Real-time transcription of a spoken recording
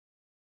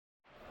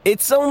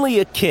It's only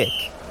a kick,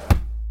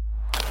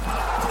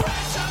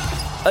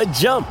 a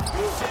jump,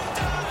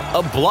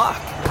 a block.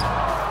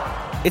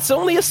 It's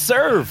only a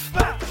serve.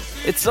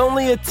 It's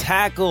only a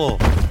tackle,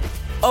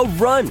 a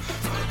run.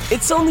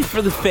 It's only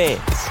for the fans.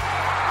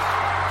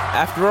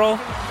 After all,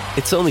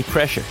 it's only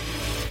pressure.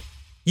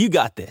 You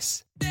got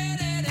this.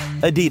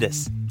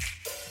 Adidas.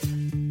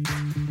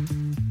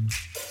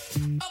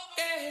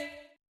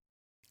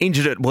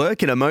 Injured at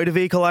work in a motor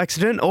vehicle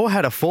accident or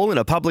had a fall in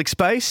a public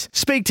space?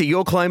 Speak to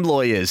Your Claim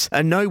Lawyers,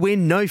 a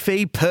no-win,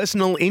 no-fee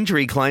personal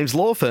injury claims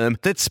law firm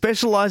that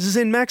specialises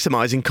in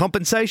maximising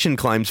compensation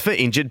claims for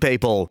injured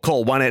people.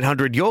 Call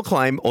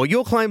 1-800-YOUR-CLAIM or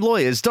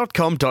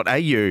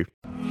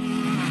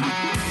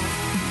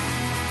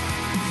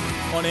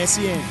yourclaimlawyers.com.au. On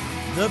SEN,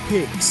 The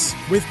Picks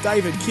with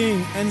David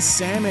King and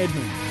Sam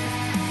Edmund.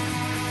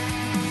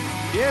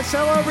 Yes,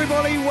 hello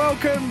everybody.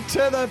 Welcome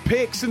to The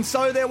Picks. And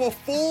so there were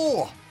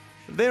four.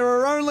 There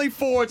are only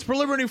four. It's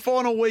preliminary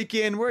final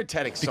weekend. We're a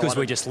tad excited. Because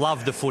we just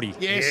love the footy.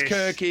 Yes,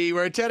 Kirky.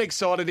 We're a tad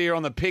excited here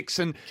on The Picks.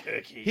 And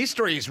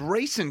history is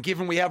recent,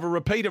 given we have a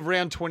repeat of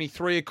round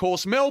 23, of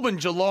course.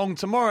 Melbourne-Geelong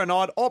tomorrow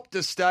night,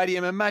 Optus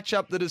Stadium, a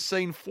matchup that has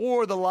seen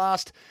four of the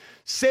last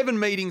 7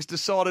 meetings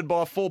decided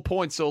by 4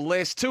 points or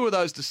less. 2 of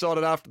those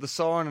decided after the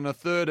siren and a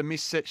third a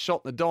misset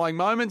shot in the dying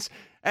moments.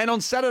 And on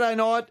Saturday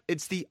night,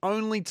 it's the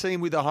only team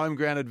with a home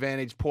ground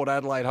advantage, Port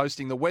Adelaide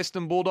hosting the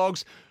Western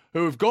Bulldogs,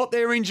 who have got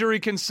their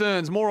injury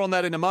concerns. More on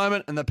that in a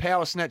moment. And the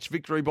power snatch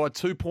victory by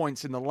 2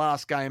 points in the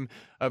last game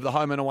of the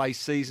home and away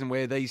season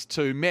where these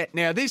two met.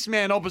 Now, this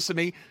man opposite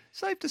me,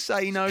 safe to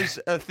say he knows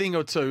a thing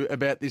or two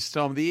about this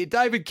time of the year.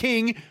 David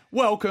King,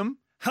 welcome.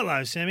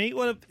 Hello, Sammy.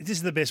 This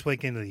is the best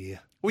weekend of the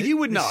year. Well, you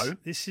would know.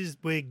 This is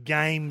where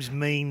games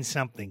mean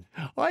something.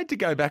 I had to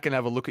go back and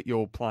have a look at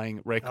your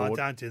playing record. Oh,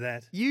 don't do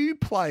that. You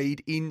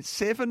played in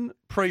 7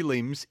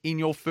 prelims in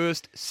your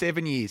first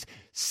 7 years.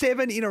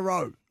 7 in a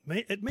row.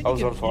 I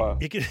was on fire.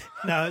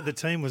 No, the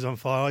team was on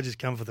fire. I just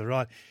come for the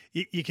ride.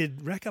 You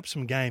could rack up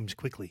some games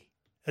quickly.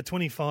 A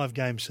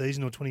 25-game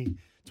season or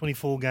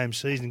 24-game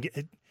season.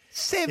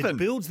 7? It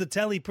builds the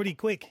tally pretty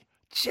quick.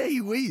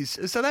 Gee whiz.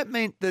 So that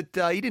meant that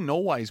you didn't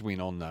always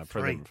win on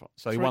prelim.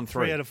 So you won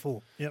 3. 3 out of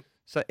 4, yep.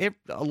 So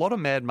a lot of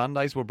Mad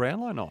Mondays were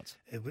Brownlow nights.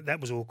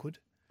 That was awkward.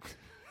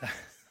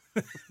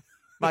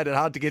 Made it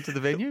hard to get to the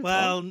venue?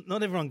 Well,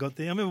 not everyone got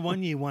there. I remember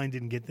one year Wayne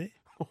didn't get there.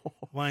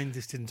 Wayne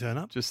just didn't turn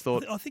up. Just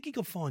thought. I think he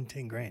got fined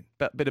 $10,000.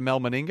 Bit of Mel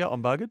Meninga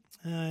on Buggered?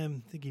 I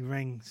think he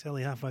rang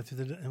Sally halfway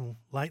through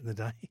late in the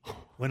day.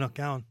 We're not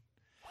going.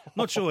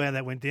 Not sure how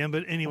that went down,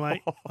 but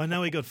anyway, I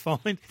know he got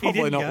fined.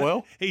 Probably not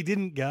well. He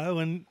didn't go,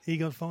 and he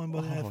got fined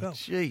by the AFL.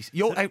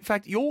 Jeez. In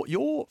fact,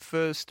 your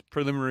first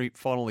preliminary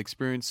final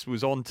experience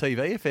was on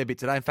TV a fair bit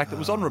today. In fact, it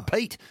was on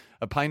repeat,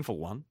 a painful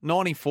one.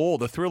 94,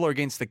 the thriller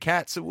against the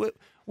Cats. Where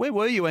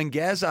were you when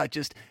Gazza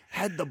just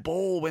had the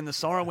ball when the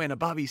siren went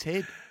above his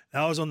head?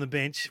 I was on the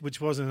bench,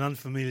 which was an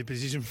unfamiliar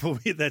position for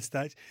me at that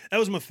stage. That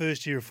was my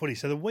first year of footy.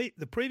 So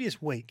the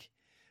previous week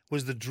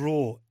was the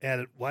draw out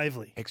at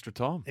Waverley. Extra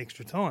time.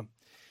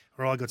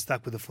 Where I got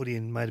stuck with the footy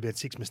and made about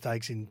 6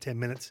 mistakes in 10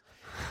 minutes.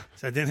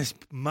 So Dennis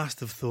must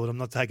have thought, I'm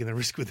not taking the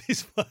risk with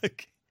this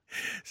bloke.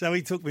 So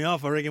he took me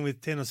off, I reckon, with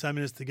 10 or so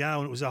minutes to go,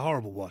 and it was a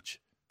horrible watch.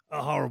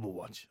 A horrible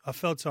watch. I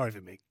felt sorry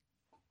for Mick.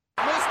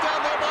 Missed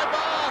down there by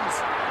Barnes.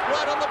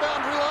 Right on the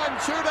boundary line.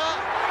 Tudor.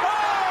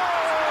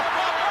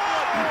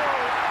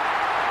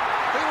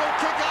 He will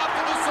kick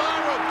after the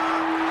siren.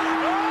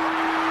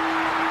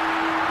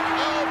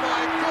 Oh,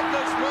 my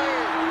goodness me.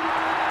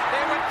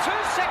 There were 2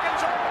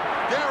 seconds.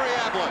 Gary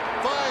Ablett,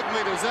 5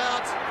 metres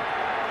out.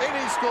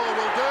 Any score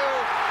will do.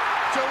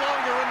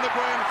 Geelong are in the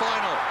grand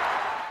final.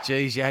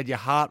 Geez, you had your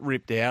heart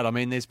ripped out. I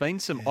mean, there's been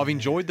some... I've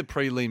enjoyed the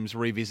prelims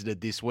revisited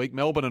this week.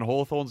 Melbourne and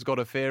Hawthorn's got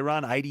a fair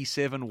run.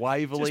 87,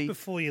 Waverley. Just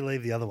before you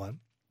leave the other one.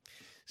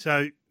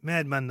 So,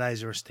 Mad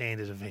Mondays are a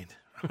standard event.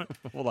 Right?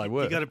 Well, they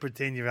were. You got to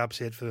pretend you're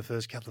upset for the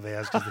first couple of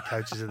hours because the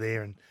coaches are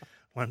there, and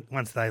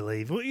once they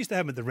leave... Well, it used to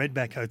happen at the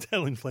Redback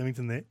Hotel in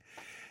Flemington there.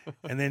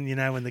 And then,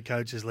 when the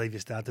coaches leave, you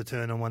start to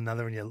turn on one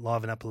another and you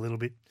liven up a little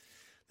bit.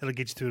 That'll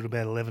get you through at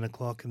about 11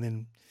 o'clock, and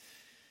then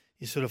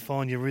you sort of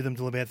find your rhythm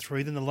till about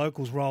 3. Then the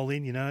locals roll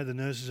in, the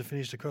nurses are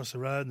finished across the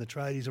road and the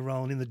tradies are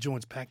rolling in. The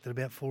joint's packed at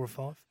about 4 or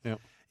 5. Yep.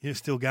 You're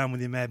still going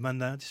with your Mad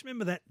Monday. I just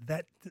remember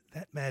that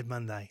Mad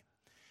Monday.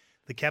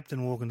 The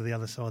captain walking to the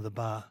other side of the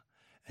bar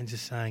and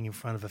just saying in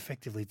front of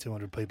effectively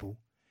 200 people,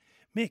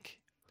 Mick,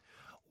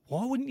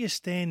 why wouldn't you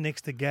stand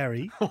next to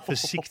Gary for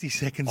 60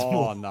 seconds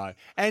more? Oh, no.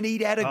 And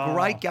he'd had a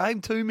great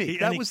game too, Mick.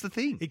 That was the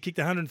thing. He kicked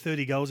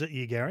 130 goals that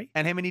year, Gary.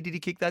 And how many did he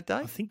kick that day?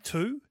 I think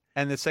 2.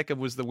 And the second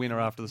was the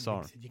winner after the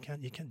siren. You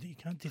can't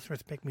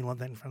disrespect me like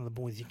that in front of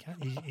the boys. You can't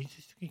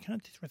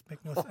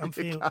disrespect me. That's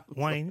unfair,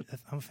 Wayne.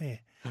 That's unfair.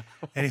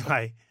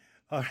 Anyway,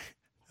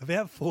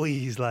 about 4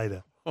 years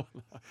later,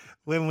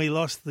 when we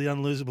lost the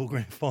unlosable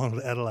grand final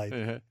to Adelaide.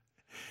 Yeah.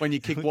 When you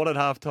kicked what at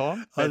half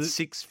time? At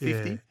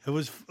 6:50?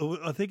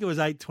 Yeah, I think it was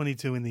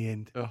 8:22 in the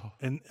end. Oh.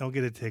 And I'll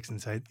get a text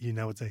and say,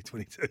 it's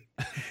 8:22.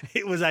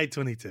 It was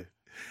 8:22.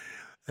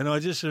 And I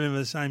just remember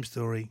the same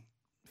story.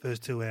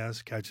 First 2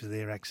 hours, coaches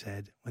there act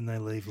sad. When they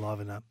leave,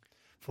 liven up.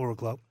 4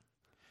 o'clock.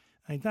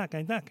 Hey, Duck.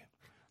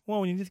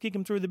 Well, you just kick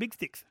him through the big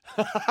sticks.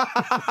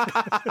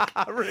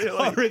 Really?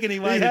 I reckon he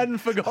waited. He hadn't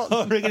forgotten.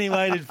 I reckon he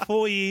waited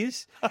 4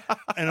 years,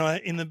 and I,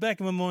 in the back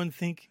of my mind,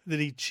 think that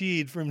he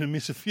cheered for him to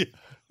miss a few.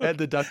 How'd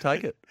the duck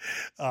take it?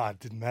 Oh, it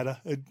didn't matter.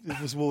 It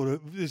was water.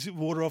 It was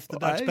water off the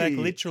duck's back,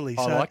 literally.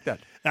 I like that.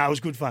 No, it was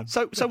good fun.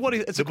 So what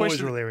is it's The a boys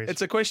question? were hilarious.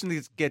 It's a question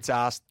that gets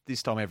asked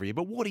this time every year.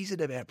 But what is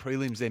it about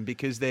prelims then?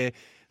 Because they're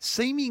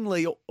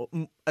seemingly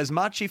as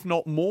much, if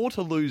not more,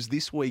 to lose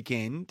this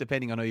weekend,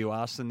 depending on who you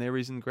ask, than there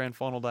is in the grand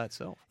final day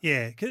itself.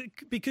 Yeah,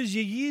 because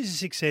your years of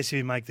success if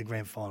you make the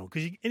grand final.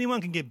 Because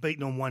anyone can get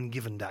beaten on one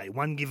given day,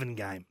 one given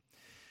game.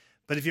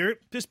 But if you're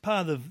just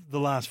part of the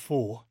last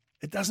 4,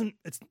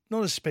 it's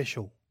not as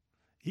special.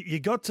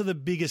 You got to the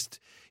biggest.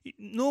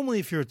 Normally,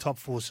 if you're a top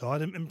 4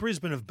 side, and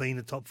Brisbane have been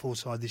a top 4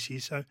 side this year,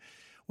 so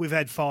we've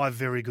had 5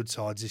 very good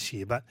sides this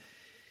year. But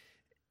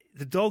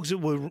the Dogs that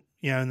were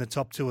in the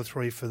top 2 or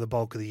 3 for the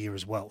bulk of the year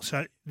as well.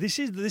 So this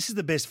is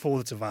the best 4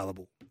 that's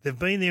available. They've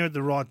been there at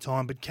the right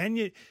time, but can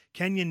you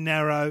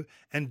narrow,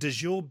 and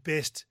does your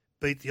best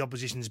beat the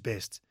opposition's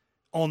best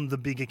on the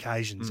big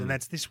occasions? And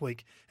that's this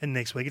week and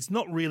next week. It's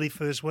not really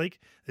first week.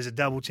 There's a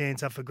double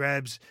chance up for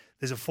grabs.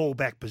 There's a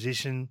fallback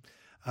position.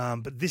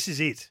 But this is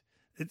it.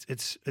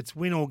 It's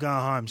win or go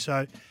home.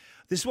 So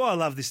this is why I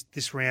love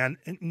this round.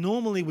 And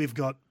normally we've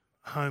got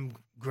home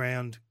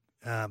crowds,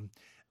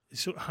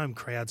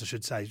 I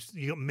should say.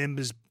 You got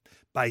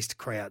members-based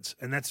crowds,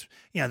 and that's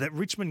that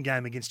Richmond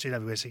game against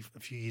GWS a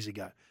few years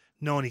ago,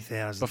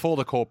 90,000 Before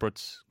the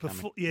corporates.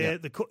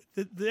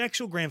 The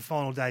actual grand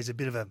final day is a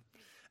bit of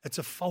it's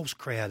a false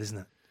crowd, isn't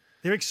it?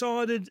 They're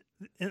excited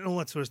and all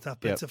that sort of stuff,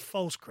 but it's a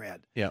false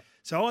crowd. Yeah.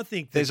 So I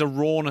think there's a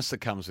rawness that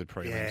comes with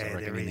prelims, I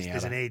reckon, there in is. the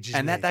There's outer. an edge,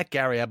 And isn't that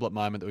Gary Ablett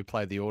moment that we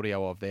played the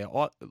audio of there,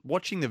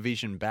 watching the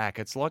vision back,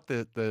 it's like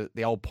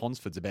the old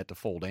Ponsford's about to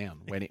fall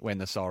down when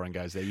the siren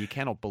goes there. You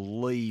cannot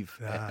believe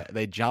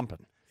they're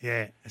jumping.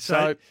 Yeah.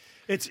 So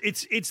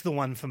it's the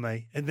one for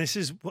me. And this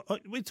is,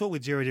 we talk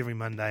with Jared every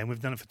Monday, and we've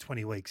done it for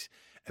 20 weeks,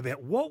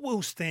 about what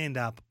will stand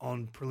up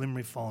on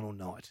preliminary final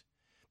night.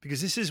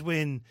 Because this is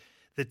when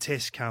the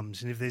test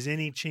comes, and if there's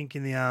any chink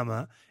in the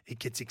armour, it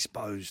gets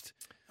exposed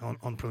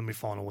on preliminary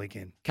final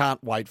weekend.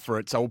 Can't wait for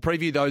it. So we'll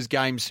preview those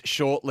games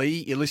shortly.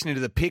 You're listening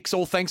to The Picks,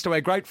 all thanks to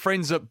our great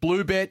friends at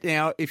Bluebet.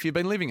 Now, if you've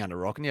been living under a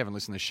rock and you haven't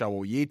listened to the show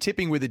all year,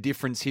 tipping with a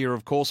difference here,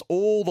 of course.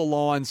 All the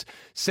lines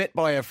set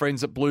by our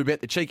friends at Bluebet,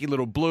 the cheeky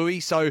little bluey.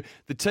 So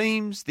the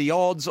teams, the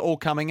odds all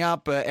coming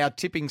up, our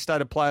tipping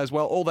state of play as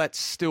well, all that's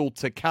still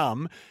to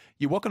come.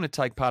 You're welcome to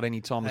take part any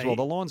time as well.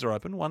 The lines are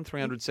open,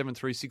 1300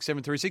 736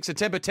 736. A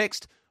temper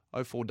text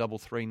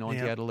 0433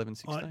 98 11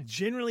 16. I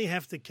generally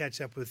have to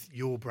catch up with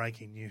your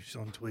breaking news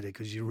on Twitter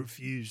because you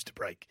refuse to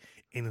break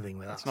anything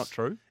with us. That's not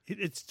true.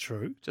 It's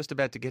true. Just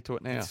about to get to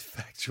it now. It's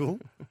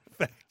factual.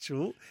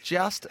 Factual.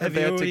 Just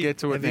about to get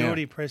to it now. Have you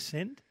already pressed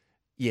send?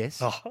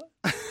 Yes. Oh.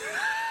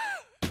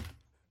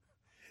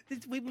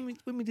 When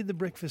we did the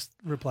breakfast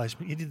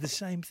replacement, you did the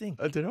same thing.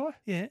 Did I?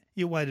 Yeah.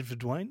 You waited for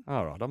Dwayne.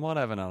 All right. I might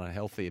have an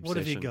unhealthy obsession. What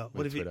have you got?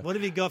 with What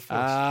have you got for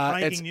us?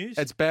 Breaking news?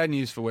 It's bad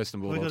news for Western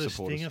We Bulldogs got a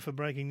supporters. stinger for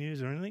breaking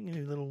news or anything?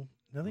 Any little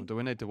nothing? Do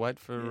we need to wait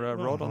for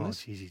Rod on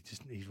this? Geez,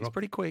 he's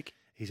Pretty quick.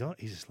 He's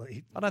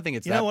asleep. I don't think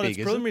it's you that know what? big, It's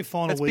is preliminary it?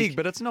 final It's week. big,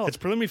 but it's not. It's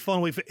preliminary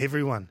final week for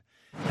everyone.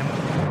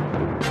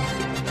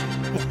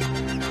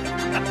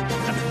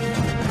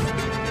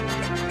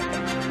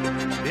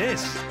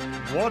 Yes.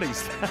 What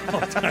is that?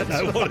 I don't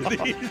know what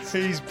it is.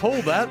 He's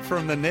pulled that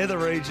from the nether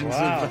regions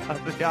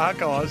of the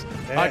archives.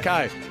 Yeah.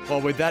 Okay. Well,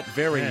 with that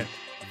very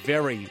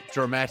Yeah.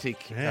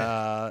 dramatic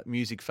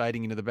music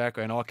fading into the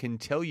background, I can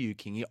tell you,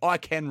 Kingy, I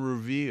can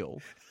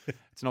reveal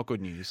it's not good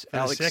news.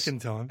 For the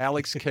second time.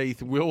 Alex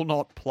Keith will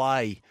not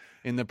play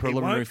in the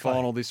preliminary won't play.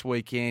 final this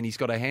weekend. He's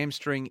got a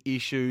hamstring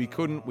issue. He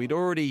couldn't. We'd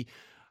already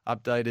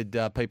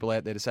updated people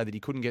out there to say that he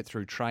couldn't get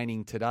through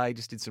training today.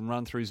 Just did some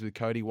run-throughs with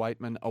Cody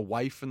Waitman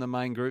away from the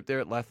main group there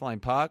at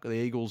Lathlane Park, the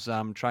Eagles'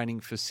 training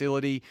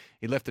facility.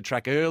 He left the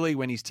track early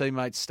when his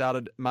teammates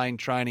started main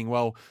training.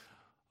 Well,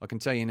 I can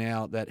tell you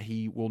now that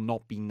he will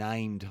not be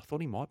named. I thought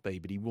he might be,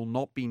 but he will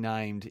not be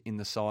named in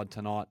the side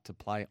tonight to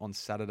play on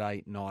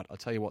Saturday night. I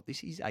tell you what,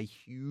 this is a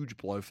huge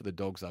blow for the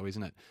Dogs, though,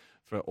 isn't it?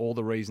 For all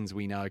the reasons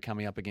we know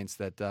coming up against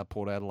that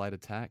Port Adelaide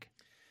attack.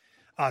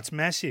 Oh, it's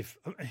massive.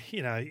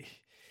 You know,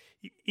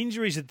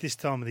 injuries at this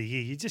time of the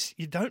year,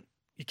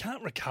 you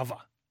can't recover.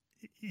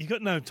 You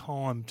got no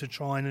time to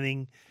try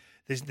anything.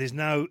 There's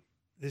no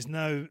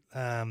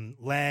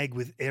lag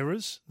with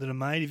errors that are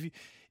made.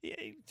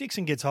 If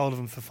Dixon gets hold of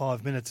them for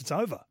 5 minutes, it's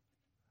over.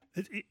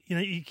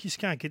 You just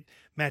can't get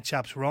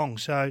matchups wrong.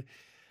 So,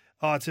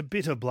 it's a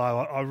bitter blow.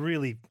 I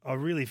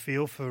really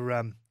feel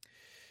for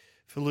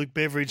Luke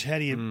Beveridge. How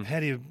do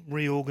you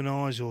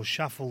reorganise or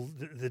shuffle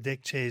the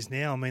deck chairs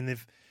now? I mean,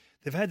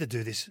 they've had to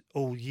do this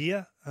all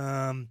year.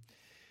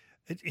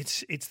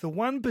 It's the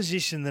one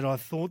position that I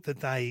thought that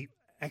they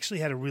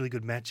actually had a really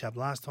good matchup.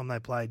 Last time they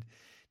played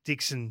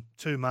Dixon,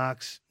 2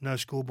 marks, no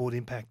scoreboard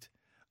impact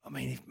I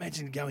mean,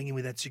 imagine going in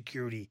with that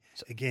security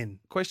again.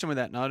 Question with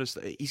that notice,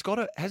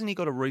 hasn't he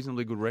got a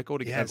reasonably good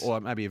record? Or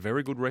maybe a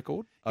very good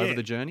record over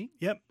the journey?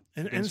 Yep.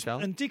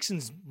 And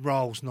Dixon's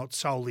role's not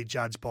solely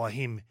judged by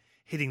him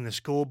hitting the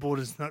scoreboard.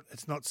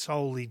 It's not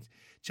solely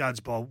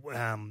judged by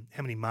how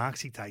many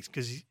marks he takes,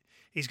 because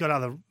he's got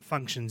other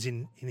functions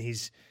in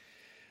his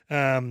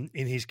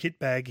kit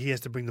bag. He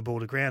has to bring the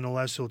ball to ground, all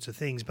those sorts of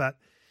things. But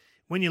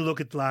when you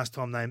look at the last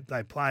time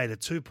they played, a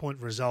 2-point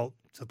result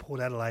to Port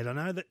Adelaide, I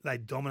know that they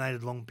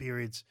dominated long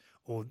periods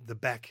or the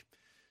back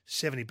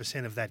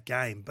 70% of that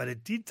game, but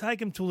it did take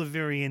them till the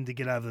very end to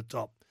get over the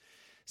top.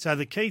 So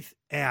the Keith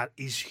out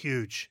is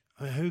huge.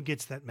 I mean, who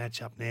gets that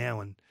matchup now,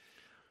 and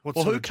what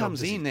sort who of job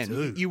comes does in he then?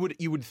 do?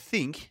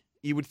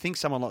 You would think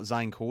someone like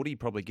Zane Cordy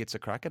probably gets a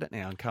crack at it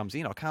now and comes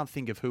in. I can't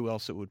think of who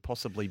else it would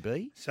possibly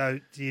be. So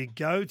do you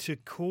go to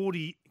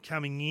Cordy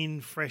coming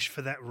in fresh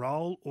for that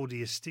role, or do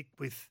you stick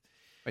with?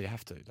 Well, you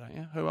have to, don't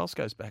you? Who else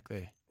goes back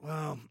there?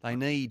 Well, They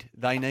need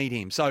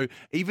him. So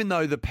even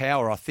though the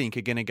Power, I think,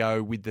 are going to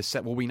go with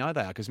the we know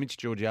they are, because Mitch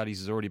Georgiades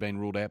has already been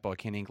ruled out by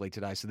Ken Hinkley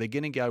today. So they're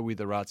going to go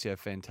with Orazio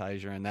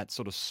Fantasia and that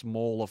sort of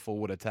smaller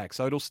forward attack.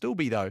 So it'll still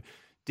be, though,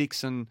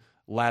 Dixon,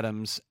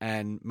 Laddams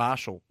and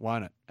Marshall,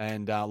 won't it?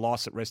 And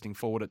Lycett resting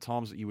forward at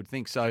times that you would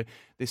think. So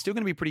they're still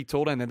going to be pretty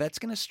tall down there. That's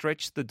going to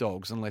stretch the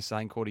Dogs unless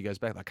Zane Cordy goes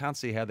back. I can't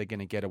see how they're going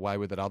to get away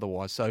with it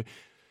otherwise. So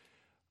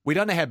we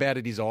don't know how bad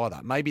it is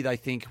either. Maybe they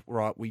think,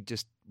 right, we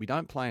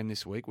don't play him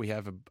this week. We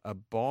have a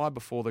bye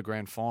before the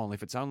grand final.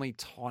 If it's only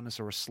tightness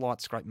or a slight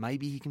scrape,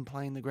 maybe he can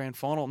play in the grand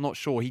final. I'm not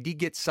sure. He did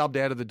get subbed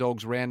out of the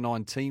Dogs round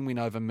 19 win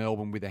over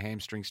Melbourne with a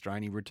hamstring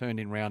strain. He returned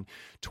in round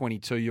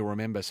 22, you'll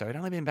remember. So he'd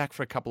only been back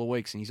for a couple of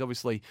weeks, and he's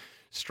obviously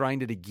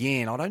strained it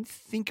again. I don't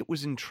think it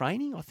was in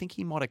training. I think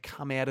he might have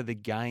come out of the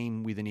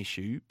game with an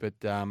issue, but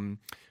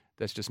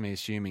that's just me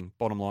assuming.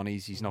 Bottom line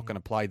is he's not going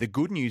to play. The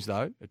good news,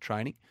 though, at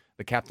training,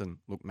 the captain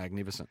looked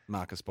magnificent,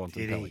 Marcus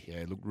Bontempelli.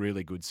 Yeah, looked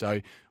really good.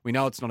 So we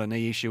know it's not a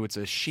knee issue; it's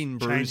a shin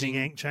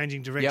bruising,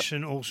 changing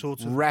direction, all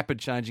sorts of rapid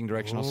changing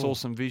direction. I saw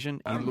some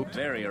vision. He looked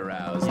very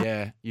aroused.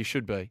 Yeah, you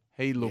should be.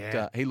 He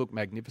looked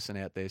magnificent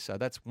out there. So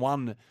that's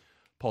one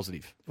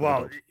positive.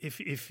 Well,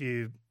 if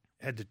you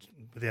had to,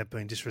 without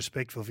being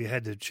disrespectful, if you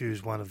had to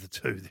choose one of the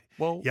two,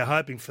 well, you're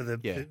hoping for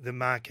the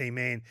marquee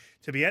man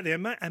to be out there,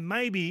 and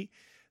maybe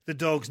the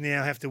Dogs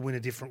now have to win a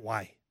different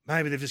way.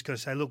 Maybe they've just got to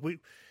say, look,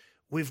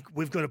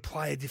 We've got to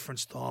play a different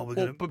style.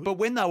 But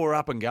when they were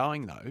up and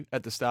going, though,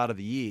 at the start of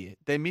the year,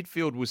 their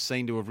midfield was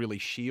seen to have really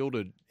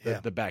shielded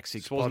the back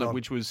six, wasn't it?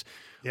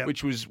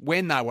 Which was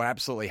when they were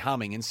absolutely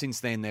humming. And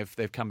since then,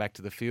 they've come back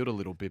to the field a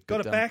little bit.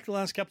 Got it back the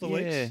last couple of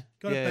weeks.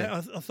 Got it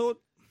back. I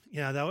thought,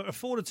 they were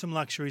afforded some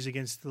luxuries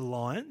against the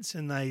Lions,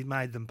 and they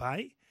made them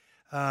pay.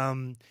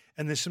 And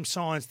there's some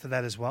signs to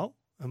that as well.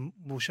 And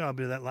we'll show a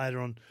bit of that later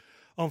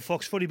on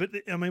Fox Footy. But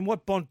I mean,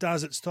 what Bont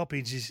does at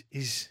stoppage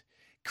is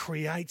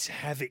creates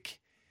havoc.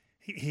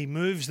 He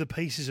moves the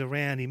pieces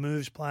around. He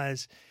moves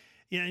players.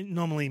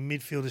 Normally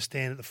midfielders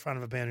stand at the front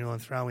of a boundary line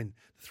throw in.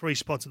 The 3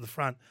 spots at the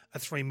front are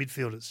 3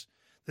 midfielders.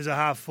 There's a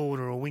half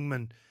forward or a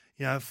wingman,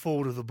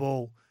 forward of the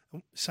ball.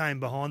 Same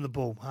behind the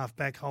ball, half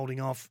back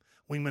holding off,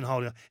 wingman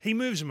holding off. He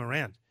moves them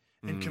around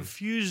and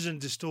confuses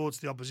and distorts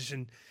the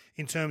opposition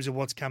in terms of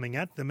what's coming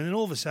at them. And then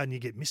all of a sudden you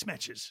get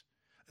mismatches.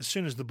 As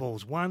soon as the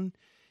ball's won,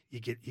 you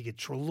get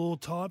Treloar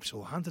types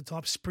or Hunter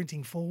types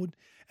sprinting forward,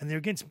 and they're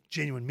against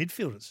genuine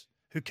midfielders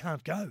who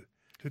can't go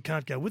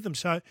with them.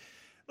 So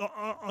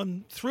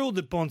I'm thrilled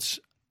that Bont's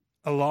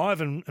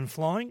alive and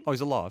flying. Oh, he's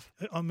alive?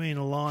 I mean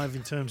alive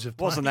in terms of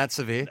playing. Wasn't that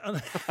severe?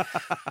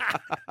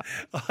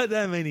 I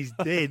don't mean he's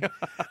dead.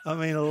 I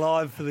mean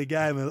alive for the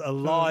game, a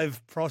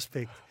live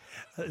prospect.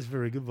 That's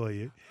very good by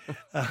you.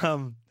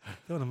 Don't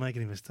want to make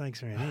any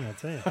mistakes or anything, I'll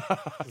tell you.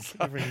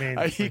 Every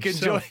man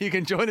you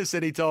can join us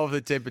any time of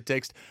the temper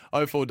text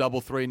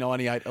 0433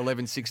 98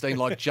 11 16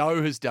 like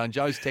Joe has done.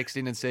 Joe's texted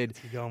in and said,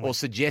 or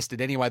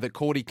suggested anyway, that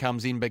Cordy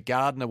comes in, but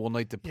Gardner will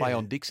need to play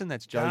on Dixon.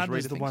 That's Joe's read.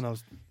 Gardner's the one I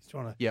was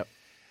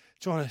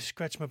trying to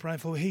scratch my brain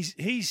for. He's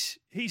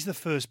the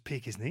first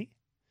pick, isn't he?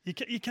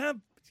 You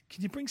can't.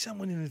 Can you bring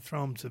someone in and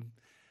throw them to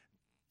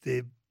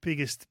their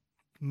biggest,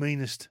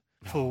 meanest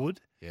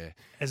forward? Yeah.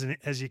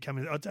 As you come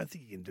in, I don't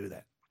think you can do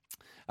that.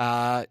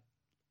 Ron's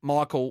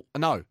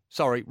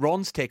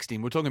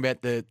texting. We're talking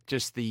about the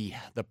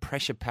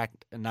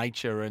pressure-packed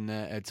nature, and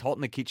it's hot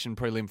in the kitchen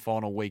prelim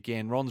final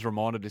weekend. Ron's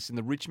reminded us in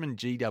the Richmond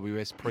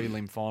GWS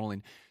prelim final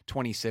in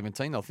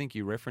 2017, I think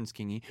you referenced,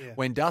 Kingy,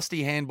 when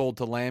Dusty handballed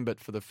to Lambert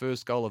for the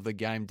first goal of the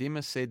game,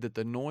 Dimmer said that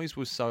the noise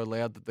was so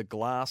loud that the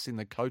glass in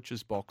the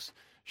coach's box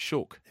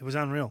shook. It was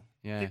unreal.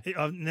 Yeah.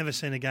 I've never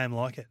seen a game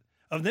like it.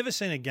 I've never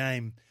seen a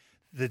game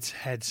that's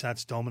had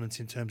such dominance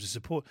in terms of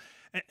support.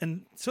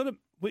 And sort of,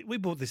 we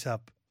brought this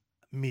up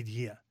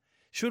mid-year.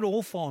 Should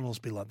all finals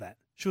be like that?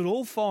 Should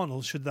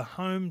the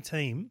home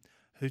team,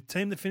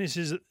 that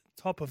finishes at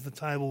top of the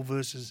table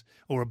versus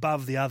or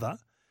above the other,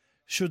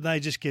 should they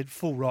just get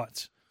full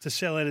rights to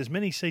sell out as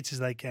many seats as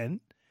they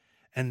can,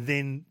 and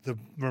then the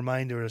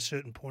remainder at a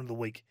certain point of the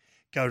week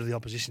go to the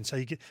opposition? So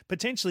you could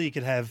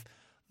have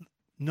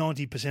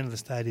 90% of the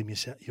stadium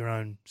your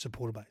own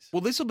supporter base.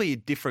 Well, this will be a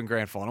different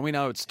grand final. We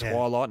know it's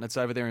twilight and it's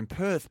over there in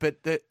Perth, but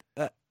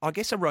I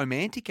guess a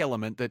romantic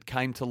element that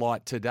came to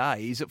light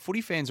today is that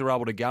footy fans are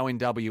able to go in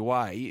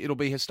WA. It'll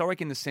be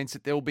historic in the sense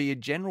that there will be a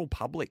general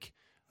public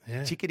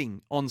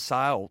ticketing on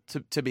sale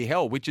to be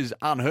held, which is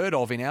unheard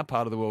of in our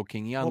part of the world,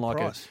 Kingy, unlike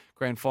a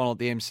grand final at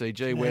the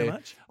MCG. Where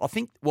I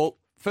think, well,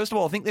 first of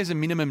all, I think there's a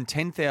minimum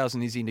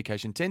 10,000 is the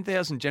indication.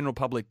 10,000 general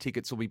public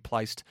tickets will be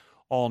placed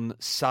on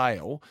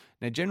sale.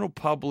 Now, general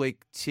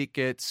public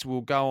tickets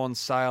will go on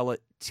sale at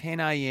 10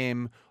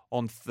 a.m.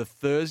 on the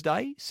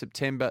Thursday,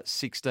 September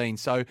 16.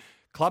 So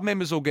club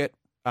members will get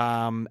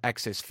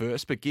access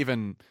first, but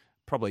given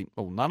probably,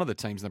 well, none of the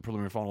teams in the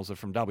preliminary finals are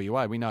from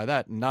WA, we know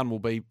that. None will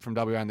be from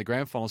WA in the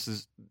grand finals.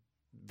 There's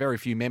very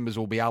few members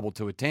will be able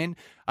to attend.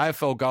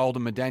 AFL Gold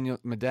and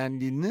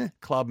Medallion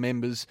club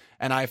members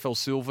and AFL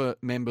Silver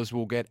members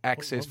will get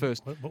access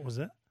first. What was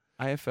that?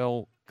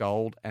 AFL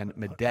Gold and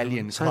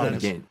Medallion club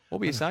members. What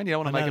were you saying? You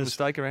don't want to make a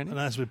mistake around here?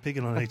 I noticed we're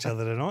picking on each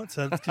other tonight,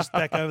 so just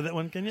back over that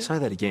one, can you? Say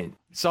that again.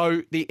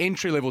 So the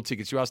entry-level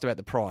tickets, you asked about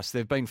the price.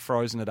 They've been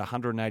frozen at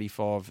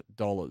 $185.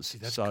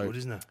 That's good,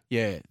 isn't it?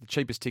 Yeah, the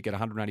cheapest ticket,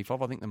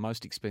 $185. I think the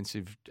most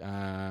expensive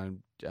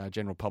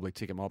general public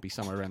ticket might be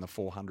somewhere around the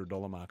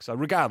 $400 mark. So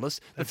regardless,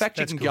 the fact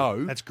you can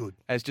go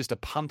as just a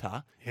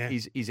punter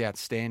is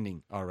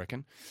outstanding, I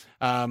reckon.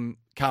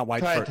 Can't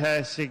wait for it.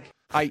 Fantastic.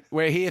 Hey,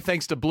 we're here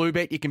thanks to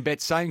Bluebet. You can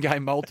bet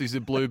same-game multis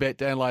at Bluebet.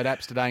 Download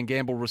apps today and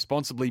gamble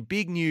responsibly.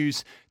 Big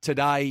news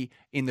today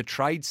in the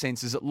trade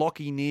sense is that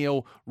Lachie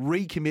Neale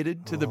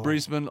recommitted to the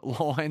Brisbane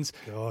Lions.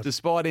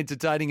 Despite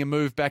entertaining a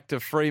move back to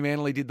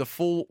Fremantle, he did the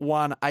full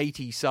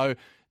 180. So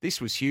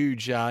this was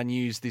huge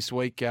news this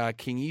week,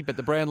 Kingy. But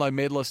the Brownlow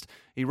medalist,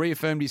 he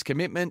reaffirmed his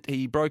commitment.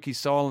 He broke his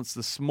silence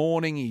this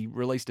morning. He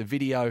released a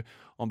video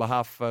on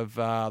behalf of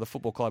the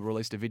football club,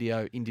 released a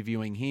video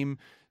interviewing him.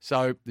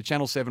 So the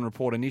Channel 7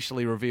 report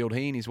initially revealed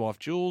he and his wife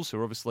Jules, who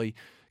are obviously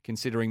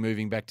considering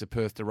moving back to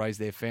Perth to raise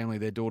their family.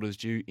 Their daughter's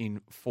due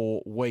in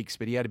 4 weeks.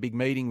 But he had a big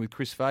meeting with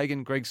Chris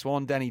Fagan, Greg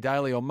Swan, Danny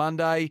Daly on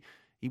Monday.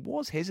 He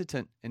was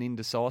hesitant and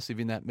indecisive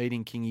in that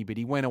meeting, Kingy, but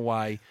he went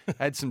away,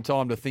 had some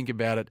time to think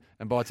about it,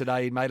 and by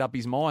today he'd made up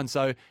his mind.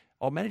 So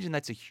I imagine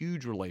that's a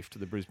huge relief to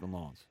the Brisbane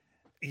Lions.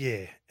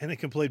 Yeah, and a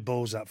complete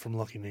balls up from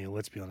Lachie Neale,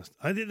 let's be honest.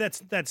 I think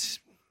that's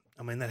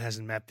I mean, that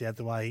hasn't mapped out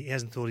the way. He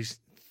hasn't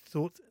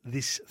thought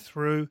this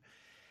through.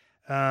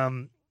 I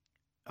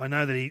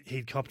know that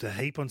he'd copped a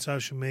heap on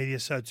social media,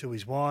 so too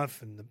his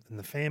wife and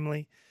the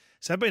family.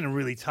 So it's been a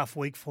really tough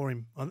week for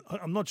him.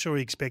 I'm not sure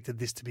he expected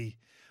this to be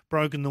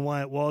broken the way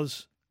it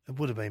was. It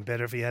would have been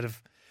better if he had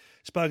have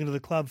spoken to the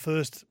club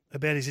first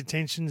about his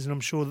intentions, and I'm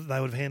sure that they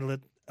would have handled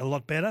it a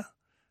lot better,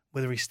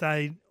 whether he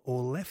stayed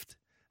or left.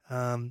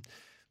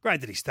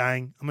 Great that he's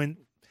staying. I mean,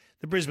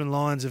 the Brisbane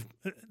Lions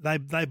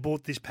they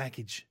bought this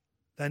package.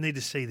 They need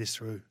to see this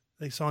through.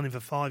 They signed him for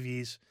 5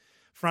 years,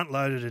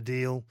 front-loaded a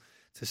deal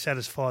to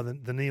satisfy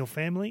the Neale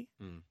family.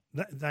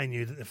 They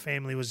knew that the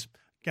family was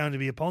going to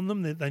be upon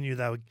them. They knew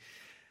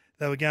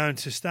they were going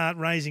to start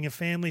raising a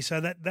family,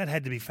 so that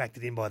had to be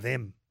factored in by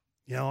them.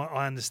 You know,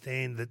 I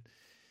understand that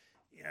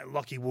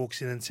Lachie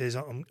walks in and says,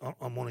 I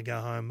want to go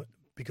home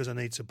because I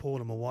need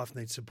support, or my wife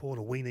needs support,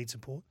 or we need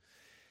support.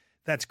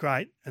 That's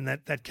great, and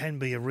that can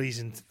be a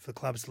reason for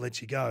clubs to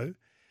let you go.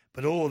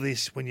 But all of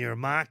this, when you're a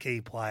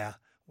marquee player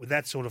with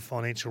that sort of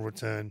financial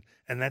return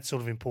and that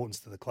sort of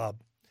importance to the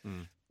club,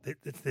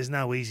 there's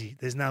no easy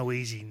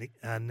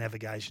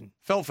navigation.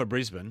 Felt for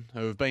Brisbane,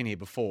 who have been here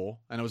before,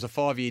 and it was a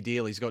 5-year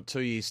deal. He's got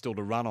 2 years still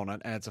to run on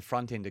it, and it's a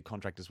front-ended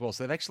contract as well.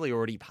 So they've actually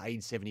already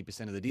paid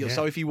 70% of the deal. Yeah.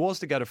 So if he was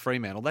to go to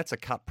Fremantle, that's a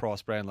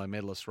cut-price Brownlow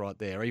medalist right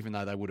there, even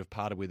though they would have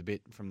parted with a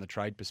bit from the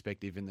trade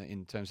perspective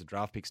in terms of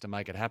draft picks to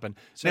make it happen.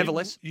 So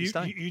nevertheless,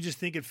 you just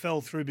think it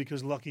fell through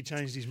because Lachie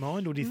changed his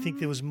mind, or do you think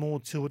there was more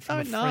to it from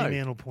a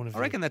Fremantle point of view?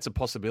 I reckon that's a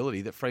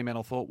possibility that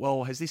Fremantle thought,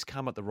 well, has this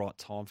come at the right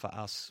time for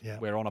us? Yeah.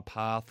 We're on a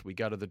path. We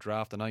go to the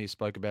draft. I know you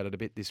spoke about it a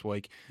bit this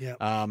week. Yeah.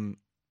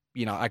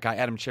 Okay,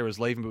 Adam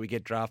Cherra's leaving, but we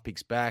get draft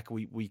picks back.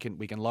 We can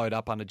load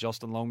up under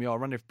Justin Longmuir. I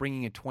wonder if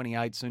bringing a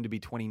 28, soon to be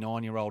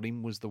 29-year-old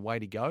in was the way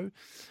to go.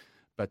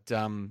 But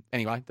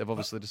anyway, they've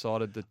obviously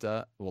decided that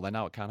they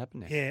know it can't happen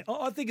now. Yeah,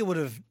 I think it would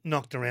have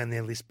knocked around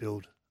their list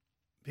build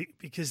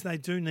because they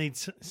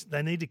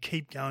need to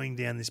keep going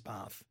down this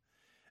path.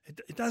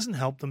 It doesn't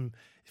help them.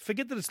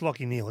 Forget that it's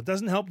Lachie Neale. It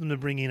doesn't help them to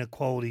bring in a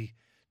quality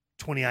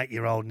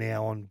 28-year-old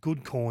now on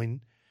good coin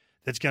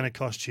that's going to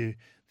cost you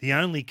the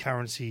only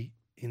currency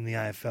in the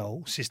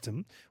AFL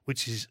system,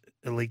 which is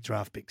elite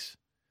draft picks.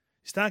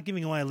 Start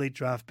giving away elite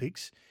draft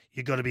picks,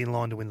 you've got to be in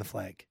line to win the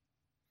flag.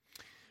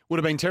 Would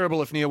have been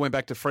terrible if Neale went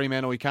back to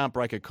Fremantle. He can't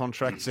break a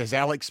contract, says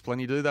Alex.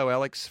 Plenty do, though,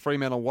 Alex.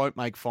 Fremantle won't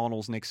make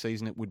finals next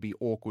season. It would be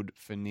awkward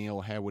for Neale.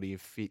 How would he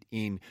have fit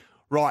in?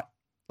 Right,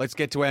 let's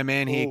get to our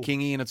man here,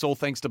 Kingy, and it's all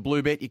thanks to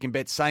Bluebet. You can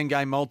bet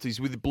same-game multis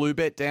with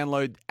Bluebet.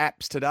 Download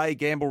apps today.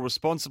 Gamble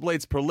responsibly.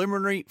 It's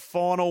preliminary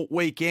final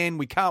weekend.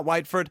 We can't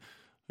wait for it.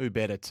 Who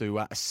better to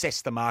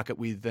assess the market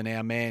with than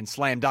our man,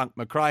 Slam Dunk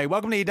McRae.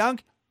 Welcome to you,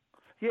 Dunk.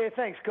 Yeah,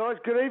 thanks, guys.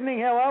 Good evening.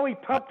 How are we?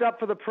 Pumped up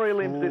for the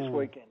prelims this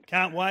weekend.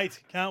 Can't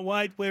wait.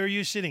 Where are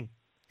you sitting?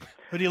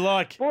 Who do you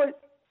like? Boy, mate,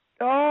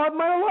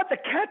 I like the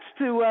Cats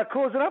to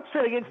cause an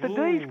upset against the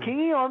D's,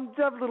 Kingy. I'm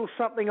have a little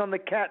something on the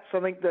Cats. I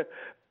think the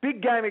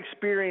big game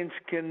experience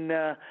can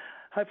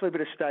hopefully a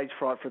bit of stage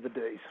fright for the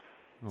D's.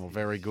 Oh,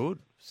 very good.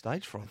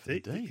 Stage fright for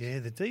the D's. Yeah,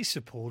 the D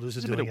supporters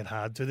are There's a bit doing of- it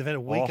hard too. They've had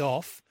a week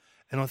off,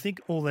 and I think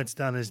all that's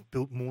done is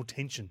built more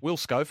tension. Will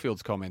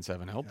Schofield's comments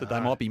haven't helped, that they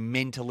might be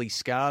mentally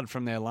scarred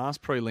from their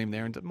last prelim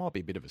there, and it might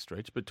be a bit of a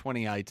stretch, but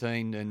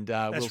 2018 and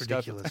That's Will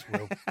ridiculous,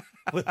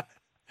 Will.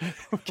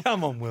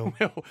 Come on, Will.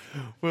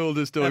 Will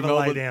just doing Have a lay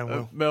Melbourne, down,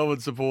 Will. Melbourne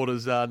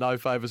supporters no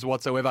favours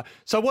whatsoever.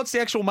 So what's the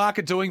actual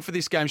market doing for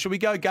this game? Should we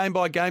go game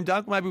by game,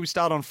 Doug? Maybe we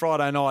start on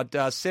Friday night,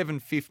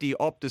 7:50,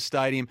 Optus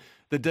Stadium.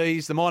 The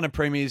D's, the minor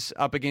premiers,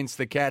 up against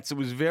the Cats. It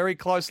was very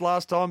close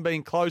last time,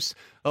 being close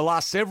the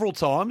last several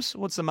times.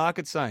 What's the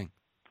market saying?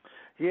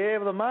 Yeah,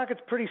 well, the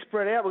market's pretty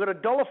spread out. We've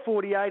got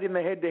 $1.48 in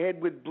the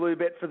head-to-head with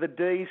Bluebet for the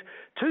D's,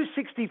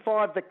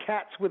 $2.65 the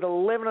Cats with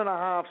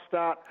 11.5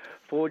 start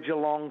for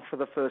Geelong for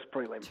the first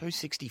prelim.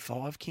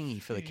 265,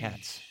 Kingy, for the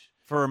Cats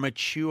for a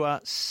mature,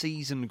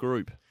 seasoned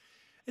group.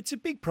 It's a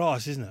big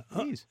price, isn't it?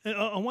 It is.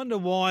 I wonder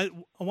why.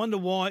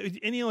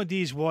 Any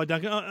ideas why,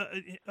 Duncan?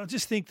 I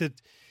just think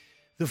that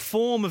the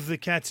form of the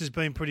Cats has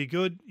been pretty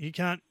good.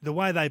 The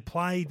way they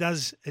play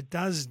does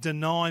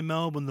deny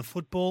Melbourne the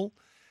football.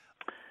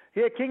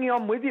 Yeah, Kingy,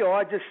 I'm with you.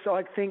 I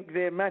think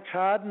they're match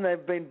hardened.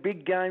 They've been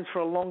big games for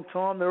a long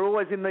time. They're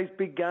always in these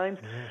big games.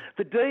 Yeah.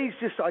 The D's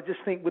I just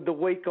think with the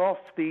week off,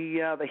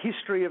 the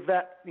history of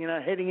that,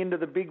 heading into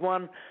the big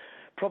one,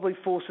 probably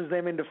forces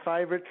them into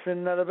favourites,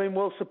 and they've been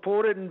well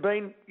supported and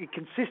been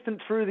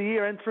consistent through the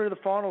year and through the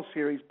final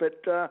series. But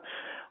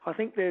I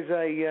think there's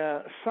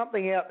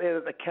something out there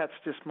that the Cats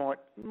just might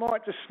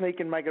just sneak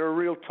and make it a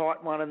real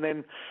tight one, and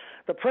then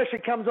the pressure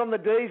comes on the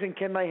D's, and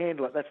can they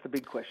handle it? That's the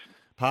big question.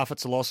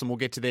 Parfitt's a loss, and we'll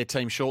get to their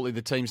team shortly.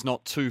 The team's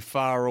not too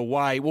far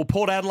away. Well,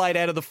 Port Adelaide,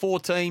 out of the four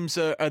teams,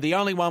 are the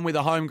only one with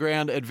a home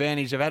ground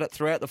advantage. They've had it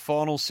throughout the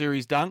final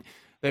series, Dunk.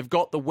 They've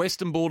got the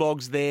Western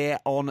Bulldogs there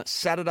on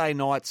Saturday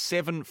night,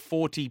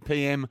 7:40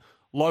 p.m.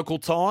 local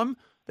time.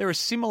 They're a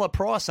similar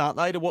price, aren't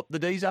they, to what the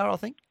D's are, I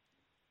think?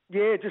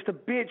 Yeah, just a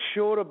bit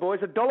shorter, boys.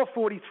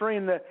 $1.43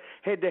 in the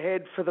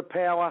head-to-head for the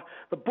Power.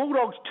 The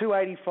Bulldogs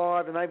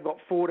 $2.85, and they've got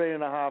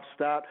 14.5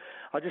 start.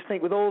 I just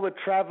think with all the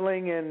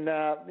travelling and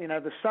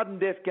the sudden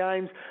death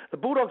games, the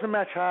Bulldogs are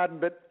match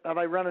hardened, but are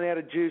they running out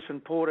of juice?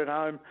 And Port at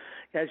home,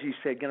 as you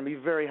said, going to be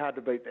very hard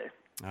to beat there.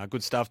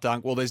 Good stuff,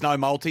 Dunk. Well, there's no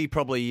multi.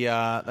 Probably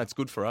that's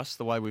good for us,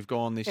 the way we've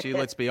gone this year,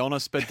 let's be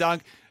honest. But,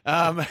 Dunk,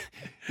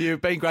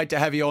 you've been great to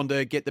have you on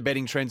to get the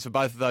betting trends for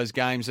both of those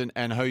games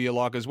and who you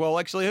like as well.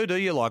 Actually, who do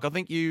you like? I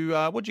think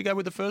what'd you go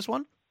with the first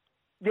one?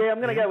 Yeah,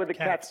 I'm going to go with the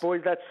Cats,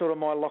 boys. That's sort of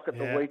my lock at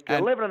the week.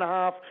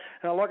 11.5,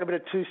 and I like a bit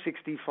of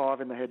 265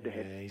 in the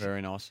head-to-head. Yeah,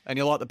 very nice. And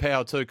you like the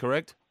Power too,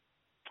 correct?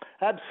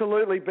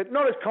 Absolutely, but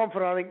not as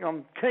confident. I think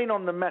I'm keen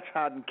on the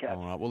match-hardened Cats.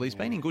 All right. Well, he's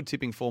been in good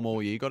tipping form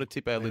all year. You've got to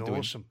tip our lid to him.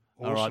 Awesome.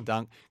 All right,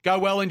 Dunk. Go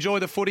well, enjoy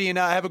the footy, and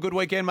have a good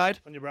weekend,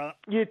 mate. On your brother.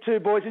 You too,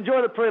 boys.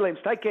 Enjoy the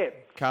prelims. Take care.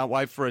 Can't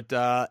wait for it.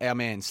 Our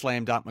man,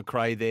 Slam Dunk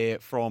McRae there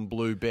from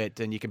Bluebet,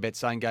 and you can bet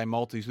same-game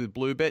multis with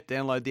Bluebet.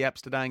 Download the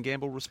apps today and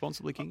gamble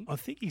responsibly, King. I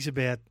think he's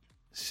about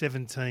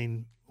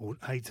 17 or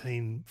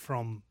 18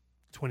 from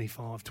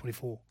 25,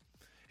 24.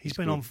 He's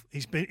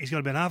got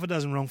about half a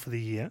dozen wrong for the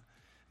year,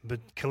 but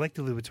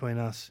collectively between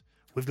us,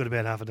 we've got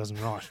about half a dozen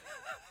right.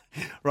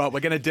 Right,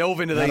 we're going to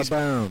delve into these.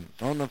 On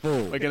the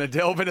full. We're going to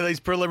delve into these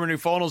preliminary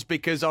finals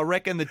because I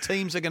reckon the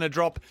teams are going to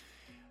drop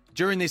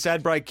during this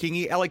ad break,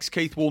 Kingy. Alex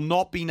Keith will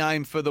not be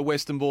named for the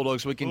Western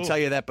Bulldogs. We can tell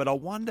you that, but I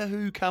wonder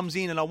who comes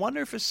in, and I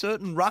wonder if a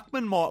certain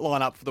ruckman might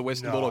line up for the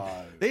Western Bulldogs.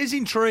 There's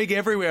intrigue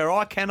everywhere.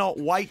 I cannot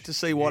wait to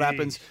see what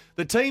happens.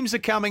 The teams are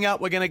coming up.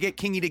 We're going to get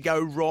Kingy to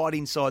go right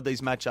inside these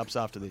matchups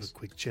after this. A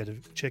quick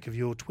check of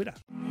your Twitter.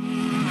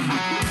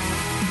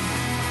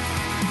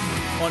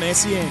 On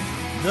SEN,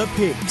 The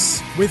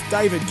Picks with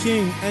David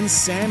King and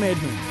Sam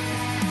Edmund.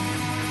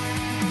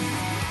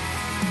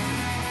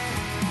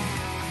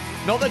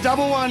 Not the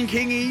double one,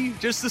 Kingy.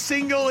 Just the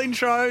single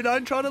intro.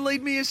 Don't try to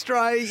lead me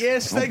astray.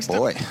 Yes, thanks to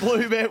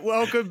Bluebet.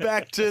 Welcome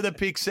back to the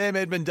pick. Sam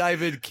Edmund,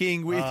 David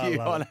King with you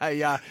on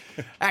a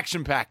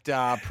action-packed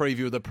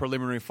preview of the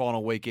preliminary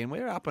final weekend.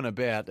 We're up and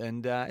about,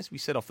 and as we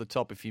said off the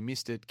top, if you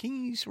missed it,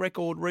 Kingy's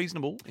record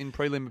reasonable in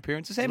prelim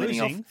appearances. How many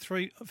off?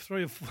 Three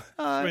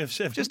of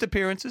seven. Just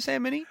appearances. How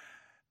many?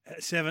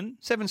 7.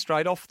 7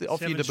 straight off your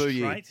debut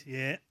year.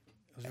 Yeah.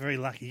 I was very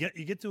lucky.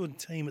 You get to a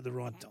team at the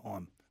right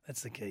time.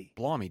 That's the key.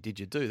 Blimey, did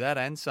you do that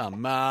and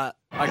some? Okay.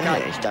 Yeah,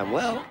 he's done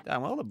well.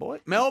 Done well, the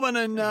boy. Melbourne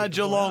and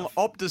Geelong,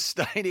 Optus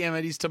Stadium.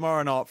 It is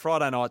tomorrow night,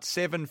 Friday night,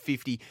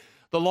 7:50.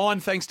 The line,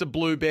 thanks to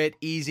Bluebet,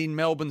 is in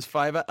Melbourne's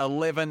favour,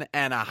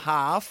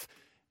 11.5.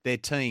 Their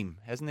team,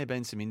 hasn't there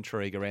been some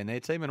intrigue around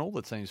their team and all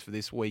the teams for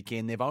this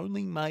weekend? They've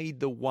only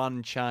made the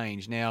one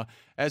change. Now,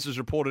 as was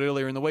reported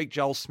earlier in the week,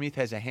 Joel Smith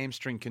has a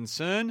hamstring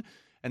concern.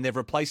 and they've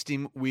replaced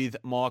him with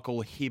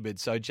Michael Hibberd.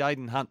 So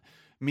Jaden Hunt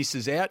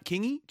misses out,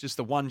 Kingy. Just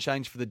the one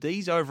change for the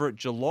D's over at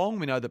Geelong.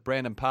 We know that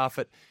Brandon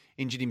Parfitt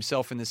injured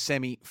himself in the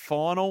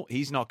semi-final.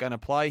 He's not going to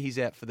play. He's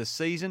out for the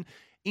season.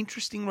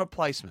 Interesting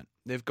replacement.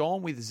 They've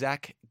gone with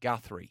Zach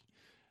Guthrie.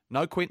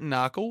 No Quinton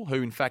Narkle,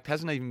 who in fact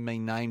hasn't even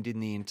been named in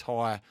the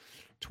entire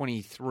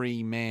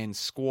 23-man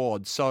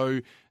squad. So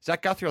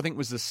Zach Guthrie, I think,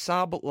 was the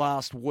sub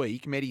last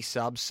week, Medi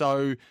sub.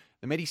 So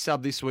the Medi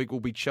sub this week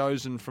will be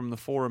chosen from the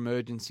 4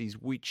 emergencies,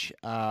 which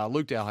are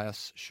Luke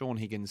Dalhouse, Sean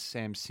Higgins,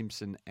 Sam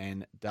Simpson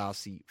and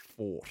Darcy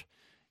Fort.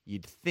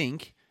 You'd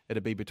think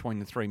it'd be between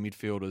the 3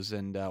 midfielders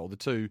and or the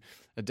 2,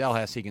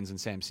 Dalhouse, Higgins and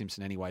Sam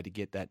Simpson anyway, to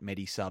get that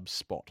Medi sub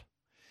spot.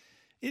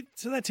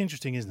 So that's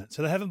interesting, isn't it?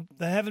 So they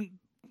haven't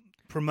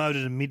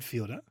promoted a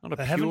midfielder. Not a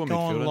they pure haven't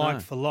gone midfielder, like no.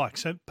 for like.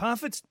 So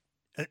Parfitt's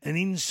an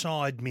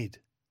inside mid.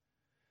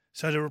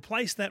 So to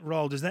replace that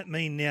role, does that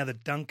mean now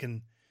that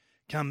Duncan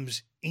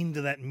comes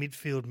into that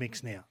midfield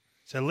mix now?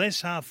 So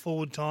less half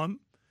forward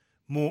time,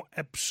 more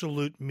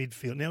absolute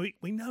midfield. Now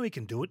we know he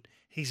can do it.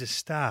 He's a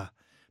star,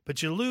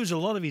 but you lose a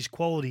lot of his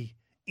quality,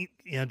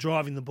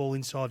 driving the ball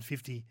inside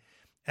 50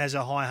 as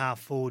a high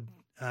half forward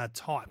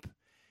type.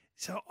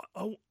 So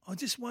I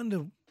just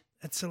wonder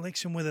at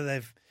selection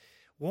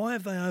why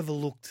have they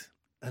overlooked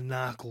a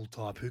Narkle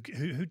type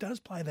who does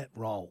play that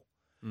role?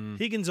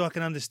 Higgins, I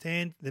can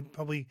understand. They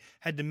probably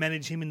had to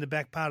manage him in the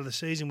back part of the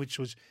season, which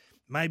was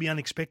maybe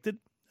unexpected.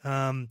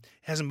 Hasn't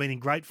been in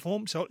great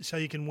form, so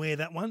you can wear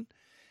that one.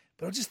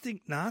 But I just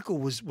think Narkle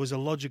was a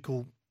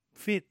logical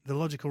fit, the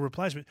logical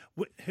replacement.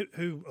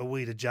 Who are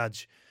we to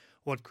judge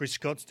what Chris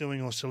Scott's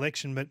doing or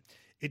selection? But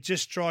it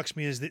just strikes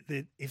me as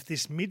that if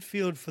this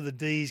midfield for the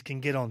D's can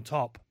get on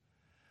top,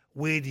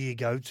 where do you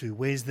go to?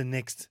 Where's the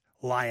next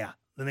layer,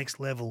 the next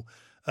level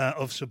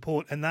of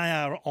support? And they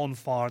are on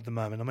fire at the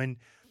moment. I mean,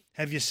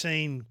 have you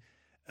seen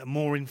a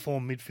more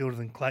informed midfielder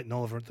than Clayton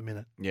Oliver at the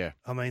minute? Yeah.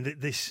 I mean,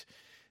 this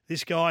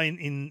guy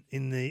in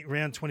the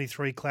round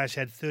 23 clash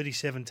had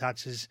 37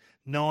 touches,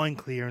 9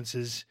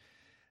 clearances,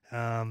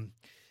 8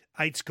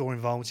 score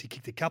involvements. He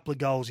kicked a couple of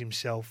goals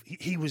himself.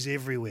 He was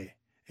everywhere.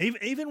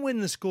 Even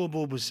when the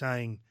scoreboard was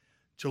saying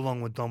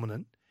Geelong were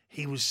dominant,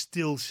 he was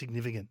still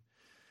significant.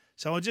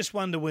 So I just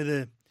wonder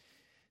whether,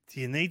 do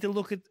you need to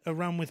look at a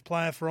run with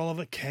player for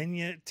Oliver? Can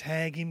you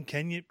tag him?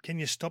 Can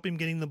you stop him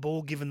getting the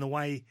ball given the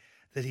way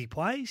that he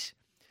plays?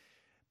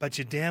 But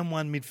you're down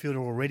one midfielder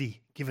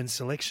already, given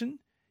selection.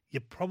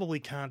 You probably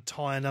can't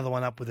tie another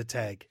one up with a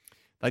tag.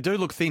 They do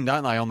look thin,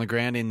 don't they, on the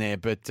ground in there,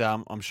 but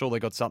I'm sure they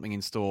got something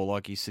in store,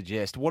 like you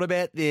suggest. What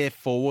about their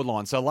forward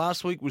line? So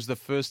last week was the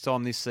first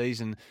time this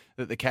season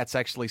that the Cats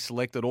actually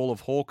selected all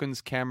of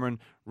Hawkins, Cameron,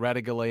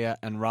 Ratugolea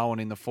and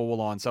Rowan in the forward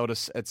line. So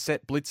it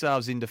set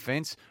Blitzarves in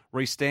defence,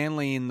 Reece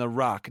Stanley in the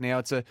ruck. Now,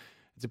 it's a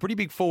pretty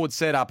big forward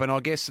setup, and I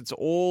guess it's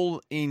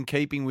all in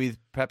keeping with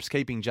perhaps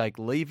keeping Jake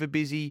Lever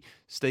busy,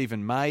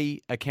 Stephen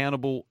May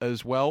accountable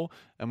as well,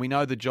 and we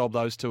know the job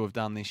those two have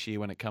done this year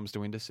when it comes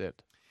to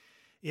intercept.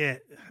 Yeah,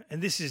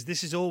 and this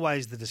is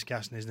always the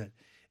discussion, isn't it?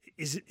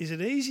 Is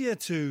it easier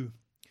to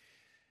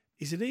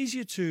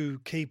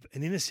keep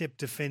an intercept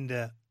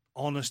defender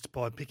honest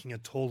by picking a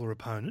taller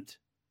opponent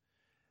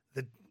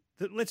that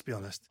let's be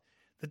honest,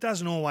 that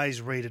doesn't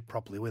always read it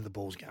properly where the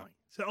ball's going?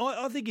 So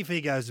I think if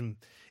he goes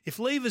if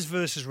Levers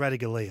versus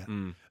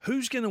Ratugolea,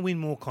 who's going to win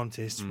more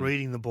contests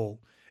reading the ball?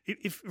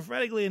 If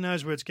Ratugolea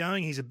knows where it's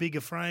going, he's a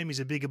bigger frame, he's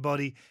a bigger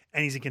body,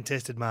 and he's a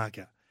contested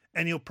marker,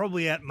 and he'll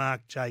probably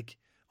outmark Jake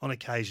on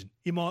occasion.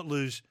 You might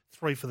lose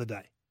 3 for the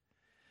day.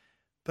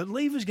 But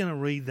Lever's going to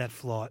read that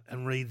flight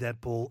and read that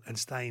ball and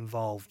stay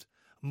involved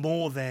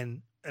more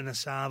than an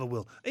Asava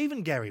will.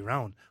 Even Gary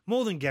Rowan,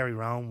 more than Gary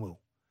Rowan will.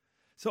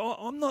 So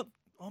I'm not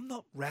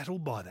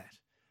rattled by that.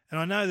 And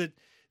I know that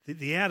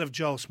the out of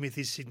Joel Smith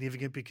is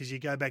significant because you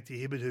go back to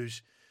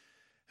Hibberd,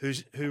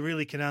 who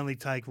really can only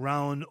take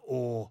Rowan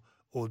or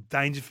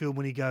Dangerfield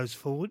when he goes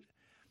forward.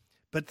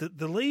 But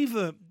the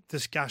Lever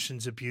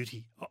discussion's a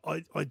beauty.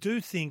 I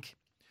do think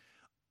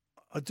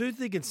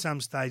at some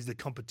stage the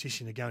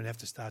competition are going to have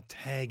to start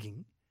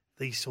tagging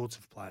these sorts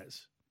of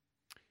players.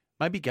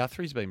 Maybe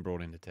Guthrie's been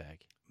brought in to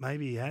tag.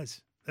 Maybe he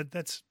has.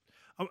 That's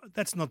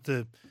not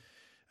the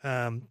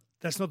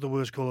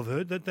worst call I've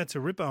heard. That's a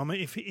ripper. I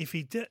mean, if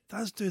he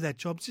does do that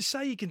job, just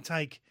say you can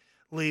take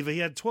Lever. He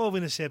had 12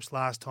 intercepts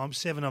last time,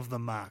 7 of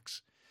them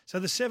marks. So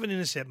the 7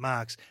 intercept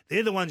marks,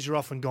 they're the ones you're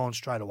often gone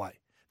straight away.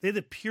 They're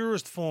the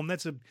purest form.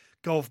 That's a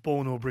golf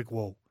ball into a brick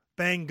wall.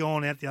 Bang,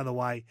 gone out the other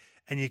way,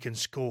 and you can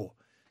score.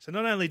 So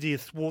not only do you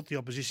thwart the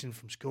opposition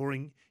from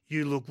scoring,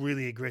 you look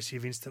really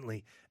aggressive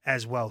instantly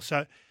as well.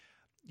 So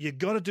you've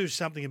got to do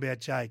something about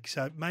Jake.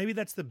 So maybe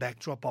that's the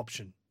backdrop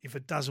option. If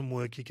it doesn't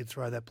work, you could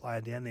throw that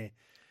player down there.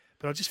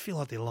 But I just feel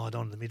like they're light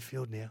on in the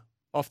midfield now.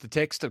 Off the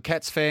text of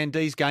Cats fan,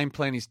 D's game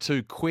plan is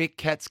too quick.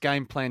 Cats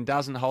game plan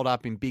doesn't hold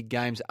up in big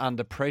games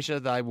under pressure.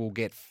 They will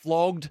get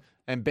flogged.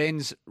 And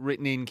Ben's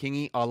written in,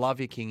 Kingy, I love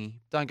you, Kingy.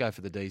 Don't go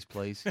for the D's,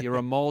 please. You're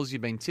a moles.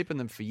 You've been tipping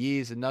them for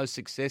years and no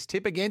success.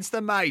 Tip against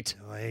them, mate.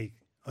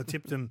 I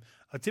tipped him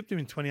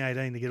in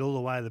 2018 to get all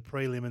the way to the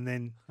prelim, and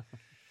then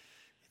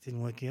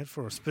Didn't work out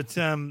for us. But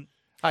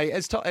Hey,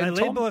 as they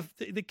led by,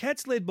 the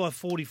Cats led by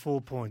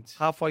 44 points.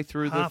 halfway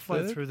through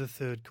through the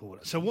third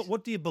quarter. So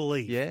what do you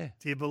believe? Yeah.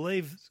 Do you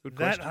believe good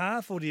that question.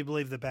 half or do you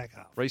believe the back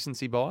half?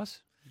 recency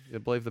bias? You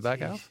believe the back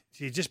half?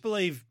 Do you just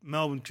believe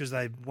Melbourne because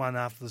they won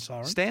after the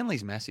siren?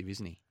 Stanley's massive,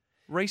 isn't he?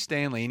 Reece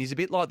Stanley, and he's a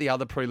bit like the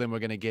other prelim we're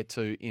going to get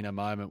to in a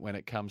moment when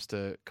it comes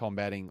to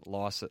combating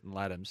Lycett and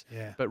Laddams.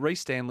 Yeah. But Reece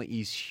Stanley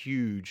is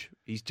huge.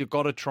 He's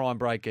got to try and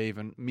break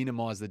even,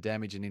 minimise the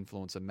damage and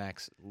influence of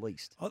Max at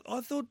least.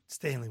 I thought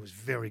Stanley was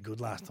very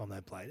good last time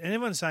they played. And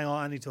everyone's saying,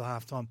 only till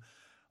half-time.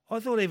 I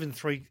thought even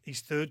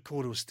his third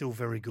quarter was still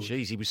very good.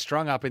 Jeez, he was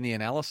strung up in the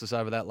analysis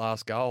over that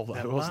last goal.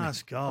 That wasn't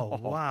last he? goal,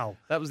 wow.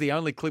 That was the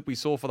only clip we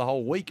saw for the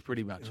whole week,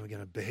 pretty much. We're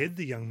going to behead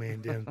the young man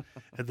down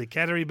at the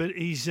Cattery, but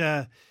he's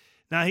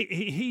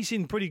he's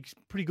in pretty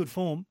good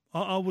form.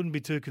 I wouldn't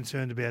be too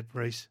concerned about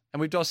Reece.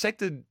 And we've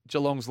dissected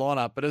Geelong's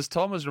lineup, but as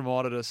Tom has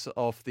reminded us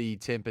off the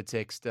temper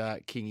text,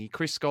 Kingy,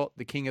 Chris Scott,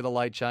 the king of the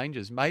late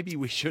changes. Maybe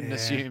we shouldn't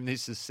assume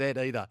this is set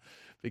either,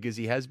 because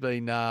he has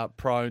been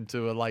prone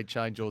to a late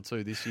change or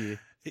two this year.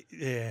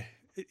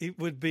 It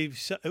would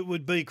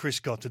be Chris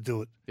Scott to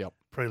do it. Yep.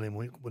 Prelim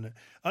week, wouldn't it?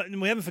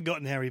 And we haven't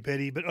forgotten Harry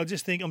Petty, but I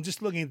just think I'm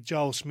just looking at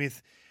Joel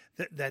Smith.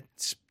 That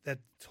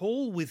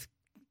tall with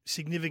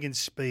significant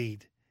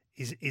speed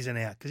isn't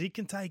out because they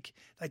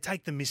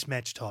take the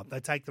mismatch type. They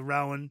take the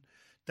Rowan,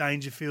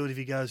 Dangerfield if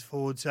he goes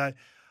forward. So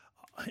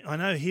I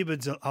know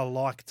Hibbard's a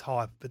like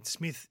type, but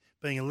Smith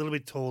being a little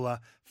bit taller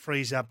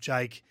frees up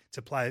Jake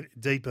to play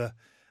deeper,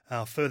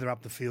 further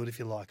up the field if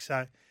you like.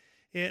 So.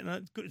 Yeah,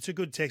 no, it's a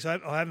good text. I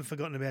haven't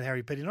forgotten about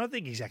Harry Petty, and I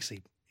think he's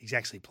actually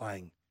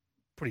playing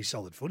pretty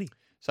solid footy.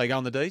 So you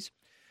going the D's?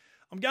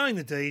 I'm going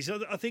the D's.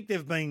 I think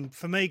they've been,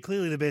 for me,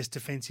 clearly the best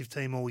defensive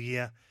team all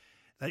year.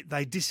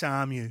 They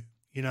disarm you.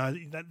 You know,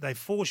 they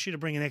force you to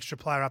bring an extra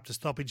player up to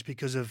stoppage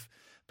because of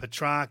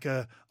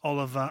Petrarca,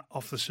 Oliver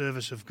off the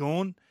service have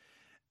gone.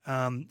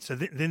 So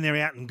then they're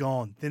out and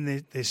gone.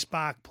 Then they're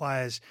spark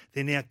players.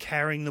 They're now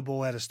carrying the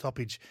ball out of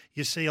stoppage.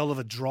 You see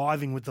Oliver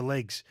driving with the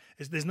legs.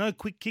 There's no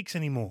quick kicks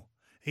anymore.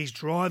 He's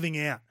driving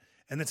out,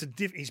 and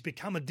he's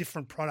become a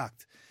different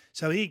product.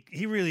 So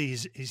he really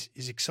is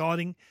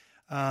exciting.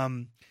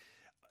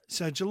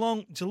 So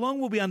Geelong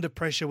will be under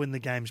pressure when the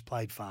game's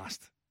played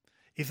fast.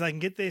 If they can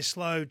get their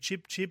slow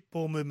chip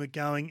ball movement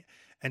going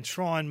and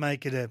try and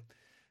make it a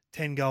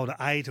 10-goal to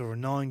 8 or a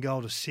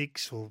 9-goal to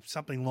 6 or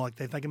something like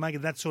that, if they can make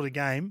it that sort of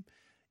game,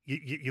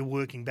 you're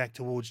working back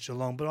towards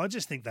Geelong. But I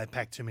just think they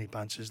pack too many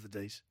punches, the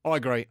Ds. I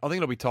agree. I think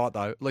it'll be tight,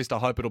 though. At least I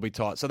hope it'll be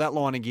tight. So that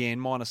line again,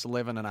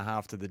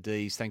 -11.5 to the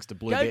Ds, thanks to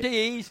Bluebet. Go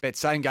Ds! Bet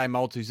same game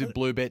multis with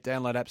Bluebet.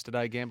 Download apps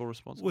today. Gamble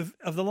responsibly.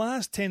 Of the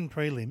last 10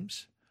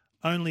 prelims,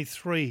 only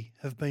 3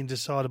 have been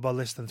decided by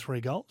less than 3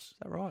 goals. Is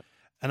that right?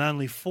 And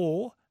only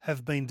 4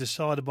 have been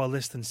decided by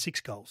less than 6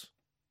 goals.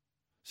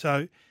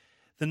 So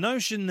the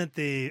notion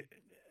that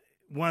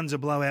one's a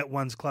blowout,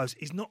 one's close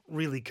is not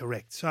really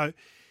correct. So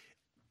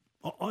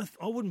I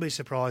wouldn't be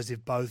surprised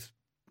if both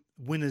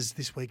winners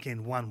this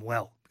weekend won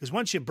well. Because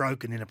once you're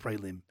broken in a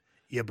prelim,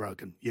 you're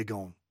broken. You're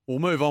gone. We'll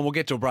move on. We'll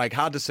get to a break.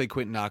 Hard to see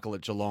Quinton Narkle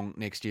at Geelong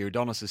next year.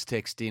 Adonis has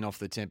texted in off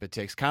the temper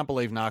text. Can't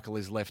believe Narkle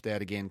is left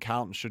out again.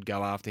 Carlton should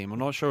go after him. I'm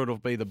not sure it'll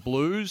be the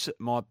Blues. It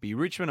might be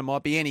Richmond. It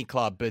might be any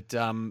club. But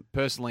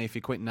personally, if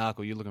you're Quinton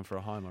Narkle, you're looking for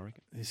a home, I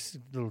reckon. This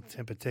little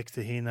temper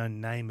texter here, no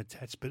name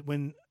attached. But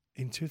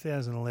in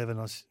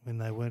 2011, when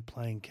they weren't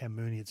playing Cam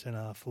Mooney at centre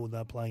half forward, they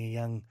were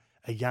playing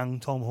a young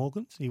Tom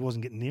Hawkins. He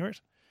wasn't getting near it.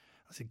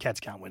 I said,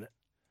 Cats can't win it.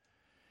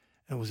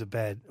 It was a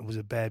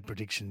bad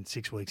prediction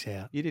 6 weeks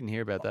out. You didn't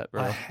hear about that,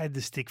 bro. I had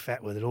to stick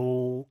fat with it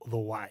all the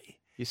way.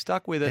 You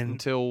stuck with it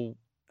until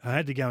I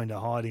had to go into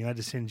hiding. I had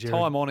to send Jerry.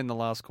 Time on in the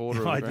last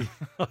quarter. I did.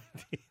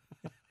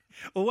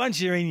 Well, once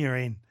you're in, you're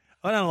in.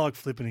 I don't like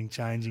flipping and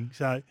changing,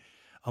 so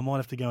I might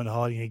have to go into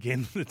hiding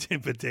again. The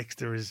temper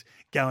texter is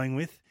going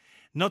with.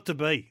 Not to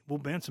be. We'll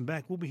bounce them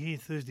back. We'll be here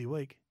Thursday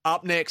week.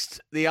 Up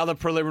next, the other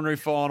preliminary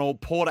final,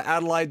 Port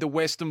Adelaide, the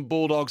Western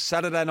Bulldogs,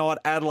 Saturday night,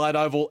 Adelaide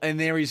Oval, and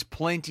there is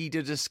plenty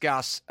to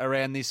discuss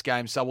around this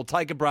game. So we'll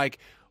take a break.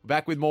 We're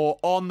back with more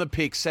on the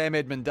pick. Sam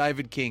Edmund,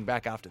 David King,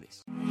 back after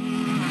this.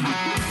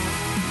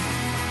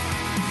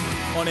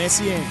 On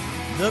SEN,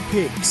 The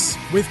Picks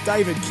with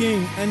David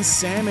King and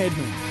Sam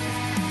Edmund.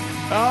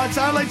 Oh, it's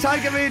only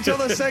taken me until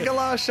the second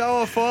last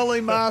show. I finally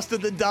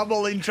mastered the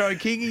double intro.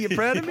 King, are you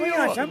proud of me?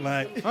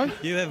 Mate,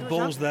 you have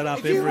balls that up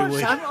If you every want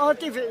week. some, I'll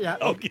give it you.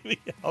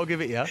 I'll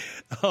give it you.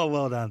 Oh,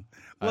 well done.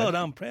 Well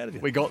done. Proud of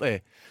you. We got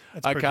there.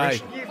 That's Okay.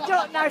 progression. You've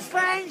got no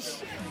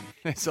friends.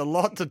 There's a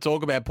lot to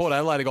talk about. Port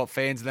Adelaide have got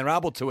fans and they're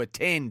able to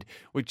attend,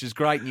 which is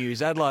great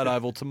news. Adelaide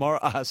Oval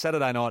tomorrow,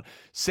 Saturday night,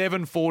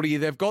 7:40.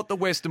 They've got the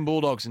Western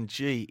Bulldogs, and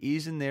gee,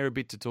 isn't there a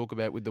bit to talk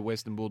about with the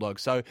Western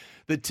Bulldogs? So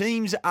the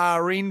teams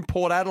are in.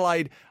 Port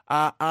Adelaide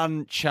are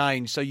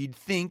unchanged. So you'd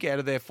think out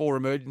of their 4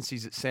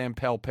 emergencies that Sam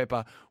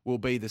Pepper will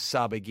be the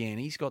sub again.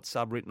 He's got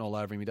sub written all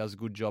over him. He does a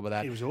good job of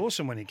that. He was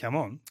awesome when he came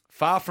on.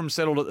 Far from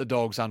settled at the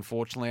Dogs,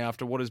 unfortunately,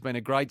 after what has been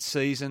a great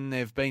season.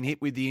 They've been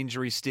hit with the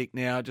injury stick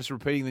now. Just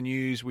repeating the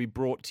news we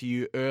brought to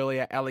you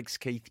earlier, Alex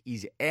Keith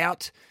is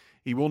out.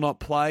 He will not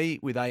play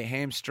with a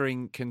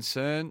hamstring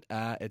concern.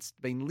 It's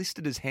been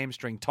listed as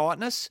hamstring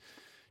tightness.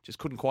 Just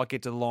couldn't quite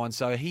get to the line.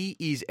 So he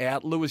is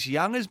out. Lewis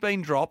Young has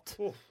been dropped.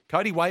 Ooh.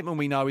 Cody Waitman,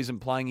 we know, isn't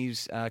playing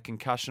his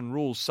concussion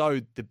rules.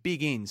 So the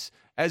big ins,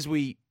 as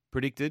we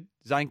predicted,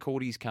 Zane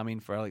Cordy's come in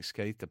for Alex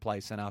Keith to play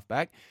centre-half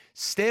back.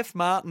 Steph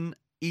Martin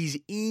is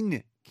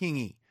in,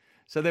 Kingy.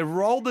 So they've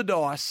rolled the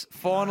dice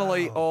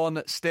finally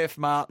on Steph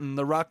Martin,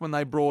 the ruckman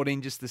they brought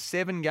in just the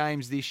 7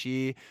 games this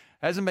year.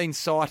 Hasn't been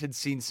sighted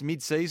since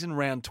mid-season,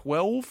 round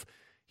 12.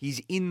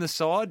 He's in the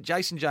side.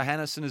 Jason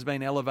Johannesson has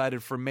been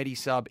elevated from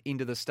Medi-sub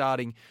into the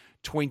starting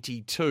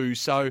 22.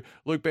 So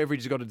Luke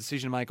Beveridge has got a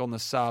decision to make on the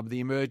sub. The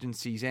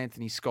emergencies,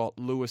 Anthony Scott,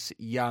 Lewis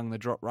Young, the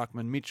drop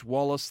ruckman, Mitch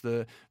Wallace,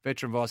 the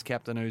veteran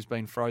vice-captain who's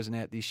been frozen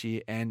out this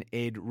year, and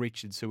Ed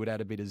Richards, who would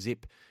add a bit of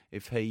zip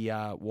if he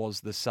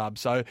was the sub.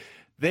 So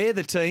they're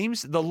the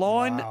teams. The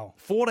line,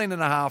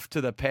 14.5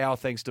 to the power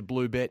thanks to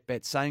Bluebet.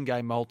 Bet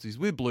same-game multis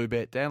with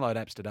Bluebet. Download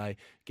apps today.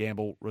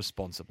 Gamble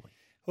responsibly.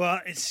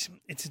 Well, it's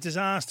a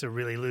disaster,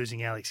 really,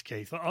 losing Alex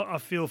Keith. I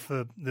feel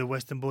for the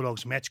Western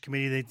Bulldogs match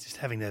committee. They're just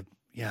having to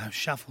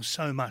shuffle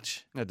so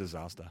much. A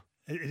disaster.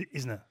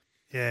 Isn't it?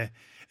 Yeah.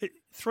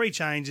 3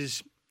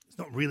 changes. It's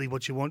not really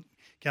what you want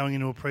going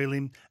into a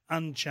prelim.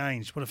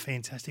 Unchanged. What a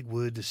fantastic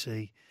word to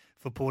see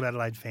for Port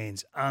Adelaide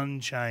fans.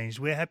 Unchanged.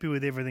 We're happy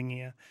with everything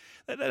here.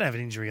 They don't have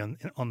an injury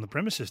on the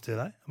premises, do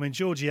they? I mean,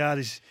 George Yard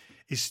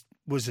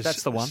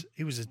That's the one.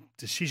 It was a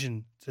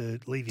decision to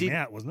leave him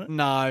out, wasn't it?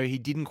 No, he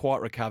didn't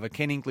quite recover.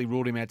 Ken Inkley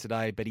ruled him out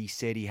today, but he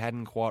said he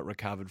hadn't quite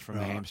recovered from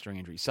a hamstring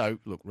injury. So,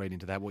 look, read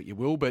into that what you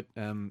will, but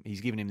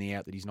he's given him the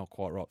out that he's not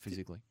quite right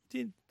physically.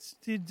 Did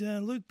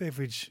Luke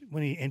Beveridge,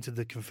 when he entered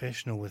the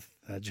confessional with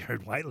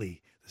Jared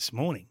Waitley this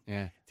morning,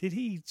 did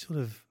he sort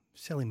of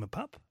sell him a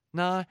pup?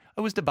 No,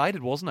 it was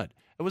debated, wasn't it?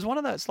 It was one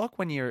of those. It's like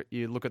when you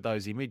look at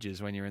those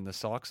images when you're in the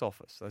psych's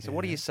office. They say,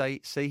 "What do you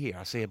see here?"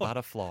 I see a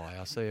butterfly.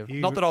 I see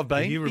not that I've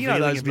been. You know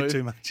those a bit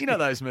too much. You know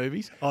those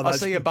movies. I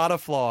see a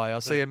butterfly. I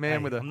see a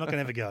man with a. I'm not going to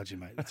have a go at you,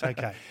 mate. It's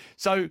okay.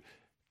 So,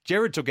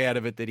 Jared took out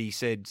of it that he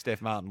said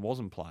Steph Martin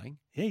wasn't playing.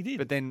 Yeah, he did.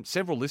 But then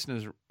several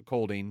listeners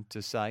called in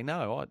to say,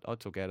 no, I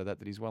took out of that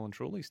he's well and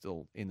truly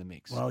still in the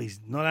mix. Well,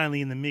 he's not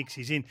only in the mix,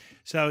 he's in.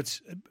 So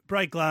it's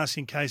break glass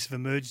in case of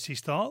emergency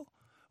style,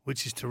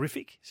 which is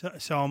terrific.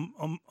 So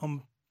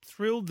I'm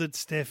thrilled that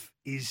Steph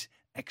is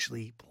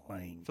actually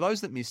playing. For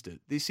those that missed it,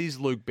 this is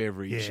Luke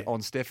Beveridge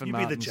on Stephen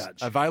Martin's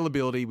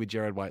availability with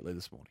Jared Waitley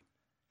this morning.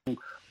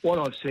 What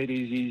I've said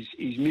is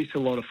he's missed a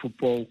lot of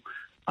football.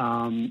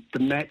 The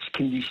match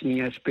conditioning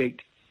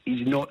aspect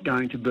is not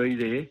going to be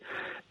there.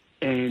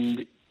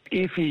 And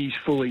if he's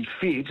fully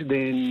fit,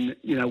 then,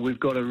 we've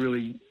got to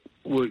really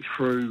work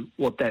through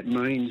what that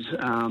means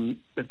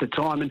at the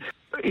time. And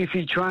if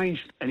he trains,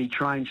 and he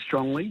trains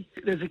strongly,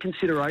 there's a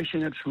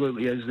consideration,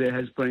 absolutely, as there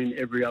has been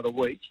every other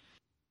week.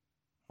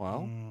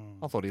 Well,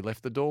 I thought he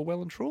left the door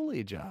well and truly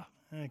ajar.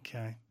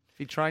 Okay. If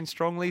he trains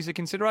strongly, is a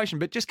consideration.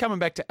 But just coming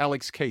back to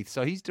Alex Keith,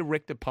 so he's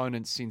direct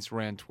opponents since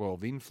round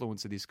 12, the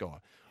influence of this guy.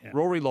 Yep.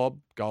 Rory Lobb,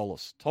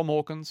 goalless. Tom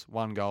Hawkins,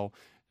 1 goal.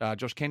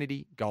 Josh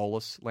Kennedy,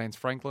 goalless. Lance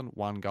Franklin,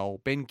 1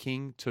 goal. Ben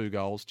King, 2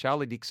 goals.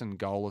 Charlie Dixon,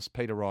 goalless.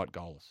 Peter Wright,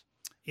 goalless.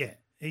 Yeah,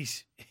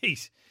 he's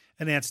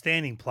an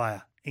outstanding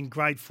player in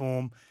great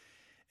form,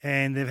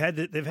 and they've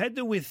had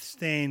to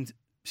withstand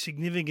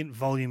significant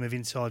volume of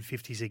inside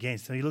 50s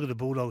against. So you look at the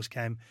Bulldogs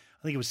game,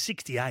 I think it was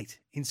 68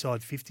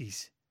 inside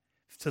 50s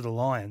to the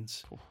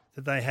Lions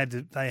that they had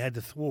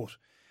to thwart,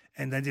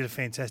 and they did a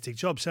fantastic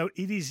job. So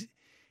it is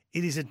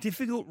a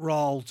difficult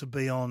role to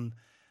be on.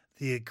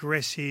 The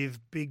aggressive,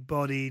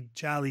 big-bodied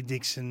Charlie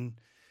Dixon.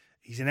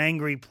 He's an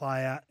angry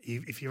player.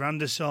 If you're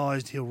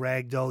undersized, he'll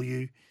ragdoll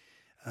you.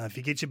 If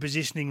you get your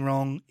positioning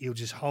wrong, he'll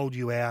just hold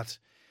you out.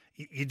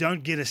 You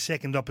don't get a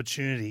second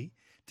opportunity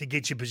to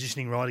get your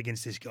positioning right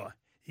against this guy.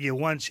 You get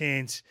one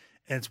chance,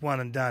 and it's one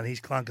and done. He's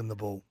clunking the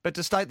ball. But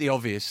to state the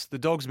obvious, the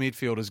Dogs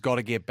midfield has got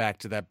to get back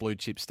to that blue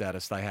chip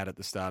status they had at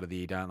the start of the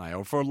year, don't they?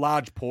 Or for a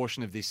large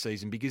portion of this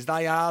season, because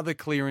they are the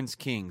clearance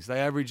kings. They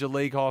average a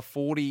league high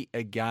 40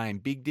 a game,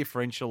 big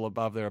differential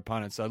above their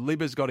opponents. So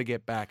Libba's got to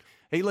get back.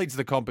 He leads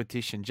the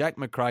competition. Jack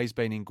McRae's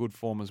been in good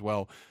form as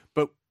well.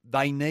 But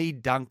they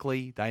need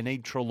Dunkley, they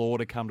need Treloar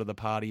to come to the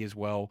party as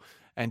well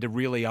and to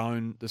really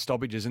own the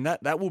stoppages. And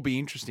that will be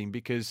interesting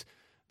because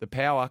the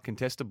power,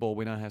 contested ball,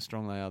 we know how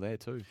strong they are there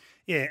too.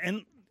 Yeah,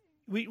 and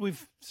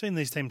we've seen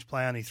these teams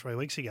play only 3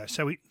 weeks ago,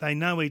 so they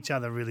know each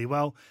other really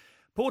well.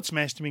 Port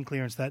smashed them in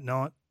clearance that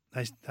night.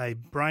 They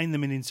brained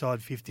them in inside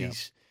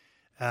 50s.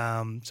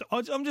 Yep. So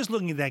I'm just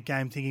looking at that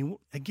game thinking,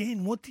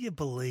 again, what do you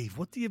believe?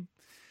 What do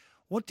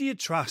you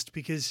trust?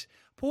 Because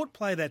Port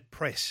play that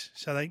press,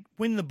 so they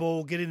win the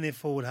ball, get in their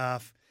forward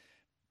half,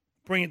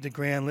 bring it to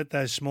ground, let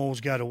those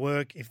smalls go to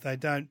work. If they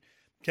don't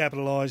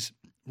capitalise,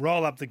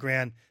 roll up the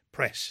ground,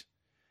 press,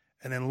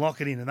 and then lock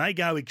it in. And they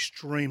go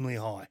extremely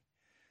high.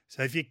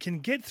 So if you can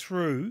get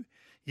through,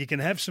 you can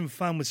have some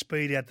fun with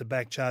speed out the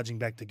back, charging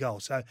back to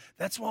goal. So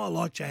that's why I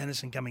like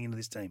Johannesson coming into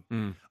this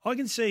team. I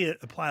can see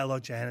a player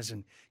like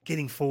Johannesson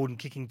getting forward and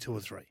kicking 2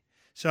 or 3.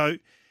 So,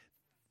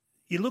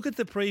 you look at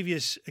the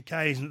previous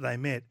occasion that they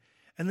met,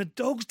 and the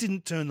Dogs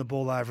didn't turn the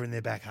ball over in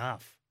their back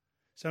half.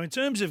 So in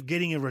terms of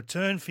getting a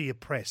return for your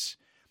press,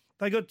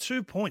 they got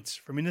 2 points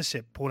from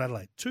intercept Port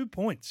Adelaide. 2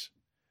 points.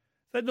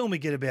 They'd normally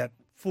get about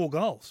 4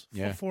 goals,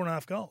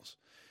 4.5 goals.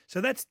 So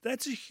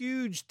that's a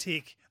huge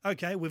tick.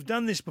 Okay, we've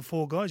done this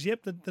before, guys.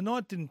 Yep, the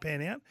night didn't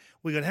pan out.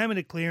 We got hammered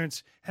at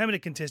clearance, hammered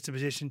at contested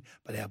possession,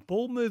 but our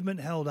ball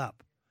movement held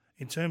up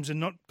in terms of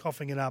not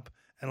coughing it up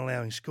and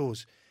allowing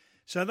scores.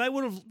 So they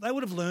would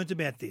have learnt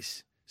about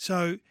this.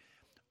 So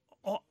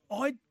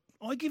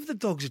I give the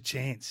Dogs a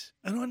chance,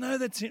 and I know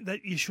that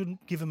you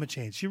shouldn't give them a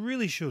chance. You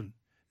really shouldn't.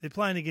 They're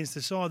playing against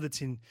a side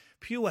that's in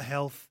pure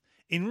health,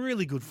 in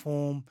really good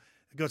form.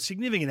 They've got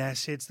significant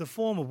assets. The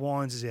form of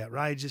Wines is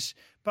outrageous.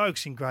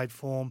 Boak's in great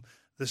form.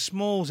 The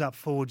Smalls up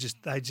forward,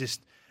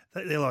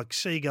 they're like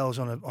seagulls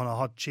on a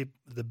hot chip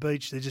at the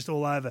beach. They're just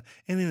all over.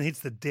 Anything that hits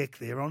the deck,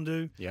 they're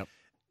onto. Yep.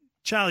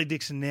 Charlie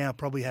Dixon now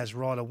probably has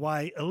right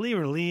away.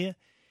 Aliir,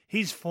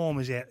 his form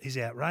is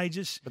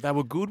outrageous. But they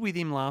were good with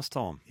him last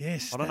time.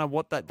 Yes. I don't know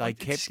what they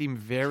kept him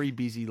very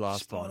busy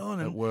last time.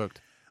 It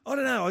worked. I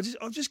don't know.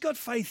 I've just got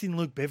faith in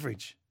Luke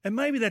Beveridge. And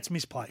maybe that's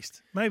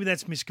misplaced. Maybe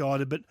that's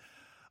misguided, but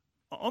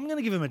I'm going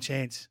to give him a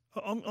chance.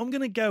 I'm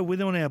going to go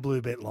with him on our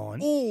blue bet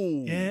line.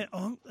 Ooh. Yeah,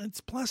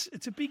 it's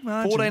a big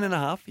margin.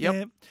 14.5, yep.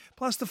 Yeah,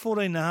 plus the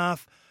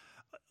 14.5.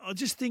 I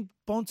just think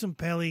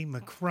Bontempelli,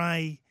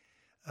 McRae,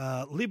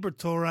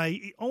 Liberatore.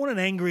 I want an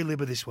angry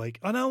Libber this week.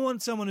 I don't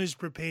want someone who's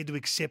prepared to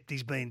accept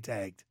he's been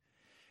tagged.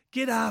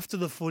 Get after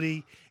the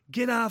footy.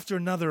 Get after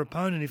another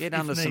opponent if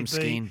under need some be.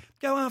 skin.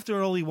 Go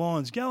after Ollie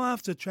Wines. Go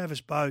after Travis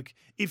Boak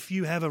if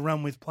you have a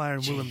run with player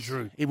in Willem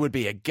Drew. It would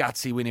be a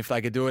gutsy win if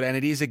they could do it, and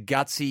it is a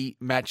gutsy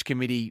match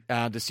committee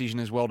decision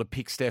as well to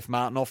pick Steph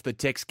Martin off the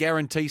text.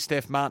 Guarantee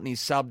Steph Martin is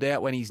subbed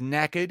out when he's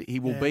knackered. He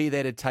will be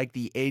there to take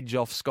the edge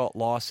off Scott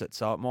Lycett,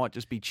 so it might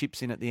just be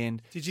chips in at the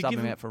end. Sub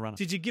him out for a runner.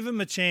 Did you give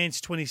him a chance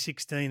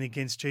 2016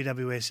 against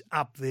GWS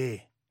up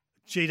there?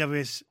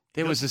 GWS...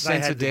 There was a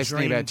sense of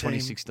destiny about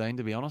 2016,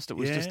 to be honest. It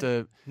was just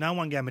a... No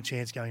one gave him a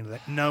chance going into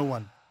that. No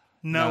one.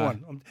 No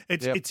one.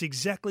 It's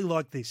exactly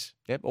like this.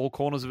 Yep, all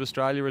corners of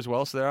Australia as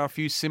well. So there are a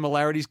few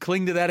similarities.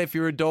 Cling to that if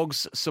you're a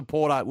Dogs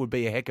supporter. It would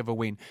be a heck of a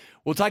win.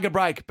 We'll take a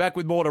break. Back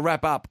with more to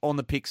wrap up on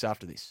the picks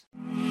after this.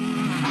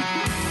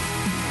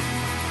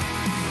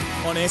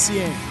 On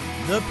SEN,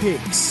 The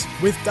Picks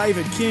with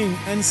David King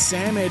and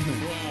Sam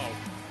Edmund.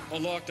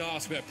 Well, I'd like to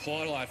ask about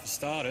Port Adelaide for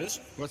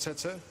starters. What's that,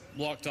 sir? I'd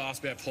like to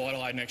ask about Port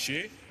Adelaide next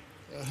year.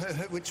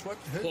 Which one?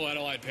 Who? Port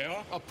Adelaide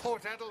Power. Oh,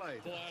 Port Adelaide.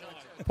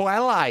 Port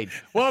Adelaide.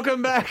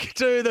 Welcome back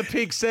to the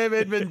pick. Sam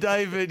Edmund,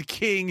 David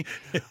King.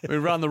 We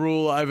run the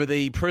rule over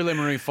the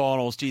preliminary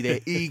finals. Gee, they're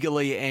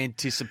eagerly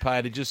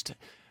anticipated. Just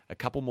a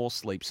couple more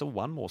sleeps, so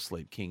one more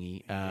sleep,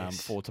 Kingy,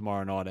 for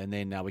tomorrow night. And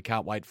then we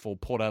can't wait for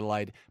Port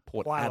Adelaide,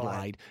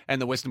 and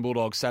the Western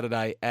Bulldogs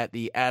Saturday at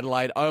the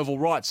Adelaide Oval.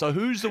 Right, so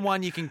who's the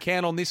one you can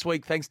count on this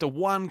week thanks to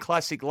one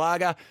classic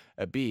lager,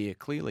 a beer,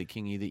 clearly,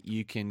 Kingy, that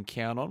you can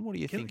count on? What are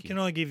you thinking? Can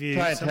I give you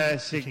something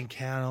you can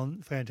count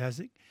on?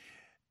 Fantastic.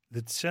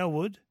 That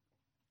Selwood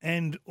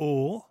and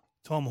or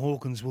Tom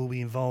Hawkins will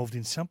be involved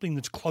in something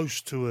that's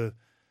close to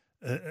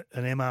an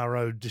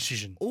MRO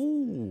decision.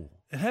 Ooh.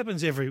 It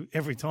happens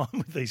every time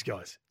with these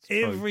guys.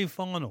 Every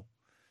final.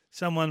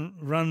 Someone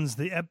runs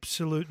the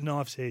absolute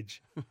knife's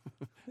edge.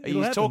 Are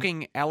you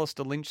talking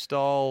Alistair Lynch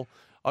style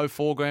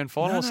 04 grand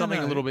final or something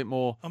a little bit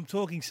more? I'm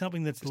talking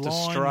something that's just a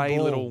stray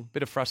ball. Little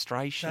bit of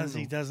frustration.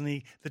 Doesn't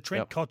he? The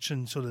Trent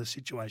Cotchin sort of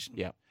situation.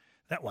 Yeah.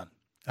 That one.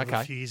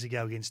 A few years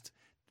ago against,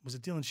 was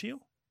it Dylan Shield?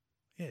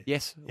 Yeah.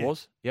 Yes, it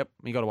was. Yep.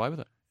 He got away with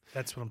it.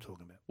 That's what I'm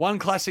talking about. One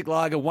classic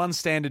lager, one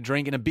standard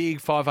drink, and a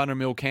big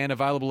 500ml can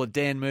available at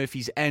Dan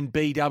Murphy's and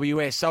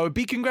BWS. So a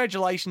big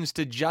congratulations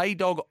to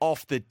J-Dog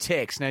off the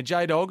text. Now,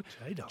 J-Dog,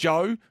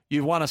 Joe,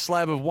 you've won a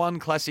slab of one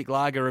classic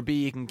lager, a beer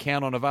you can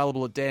count on,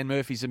 available at Dan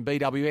Murphy's and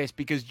BWS,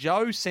 because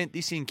Joe sent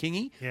this in,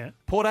 Kingy. Yeah.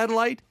 Port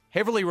Adelaide,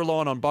 heavily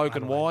relying on Boak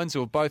and Wines, who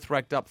have both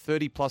racked up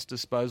 30-plus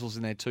disposals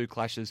in their two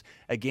clashes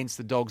against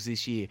the Dogs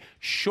this year.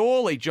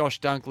 Surely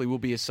Josh Dunkley will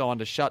be assigned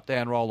a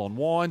shutdown role on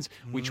Wines,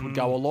 which would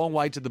go a long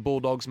way to the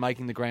Bulldogs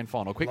making the grand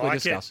final. Quickly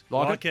discuss.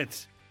 Like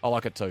it. I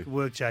like it too. Good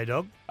work,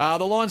 J-Dog. The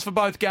lines for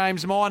both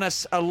games,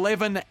 minus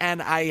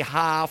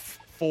 11.5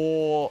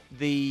 for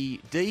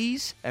the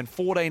D's and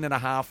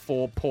 14.5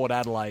 for Port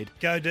Adelaide.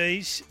 Go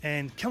D's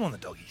and come on the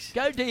Doggies.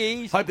 Go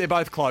D's. Hope they're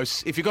both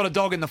close. If you've got a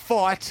dog in the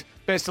fight,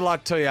 best of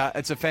luck to you.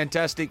 It's a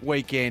fantastic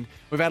weekend.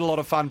 We've had a lot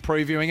of fun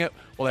previewing it.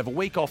 We'll have a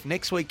week off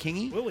next week,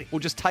 Kingy. Will we? We'll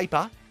just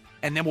taper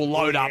and then we'll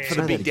load up for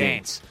the big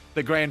dance,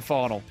 the grand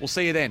final. We'll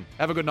see you then.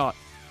 Have a good night.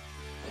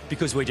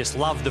 Because we just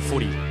love the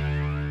footy.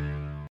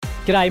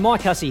 G'day,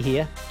 Mike Hussey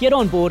here. Get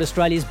on board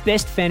Australia's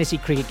best fantasy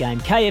cricket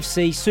game,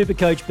 KFC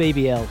Supercoach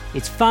BBL.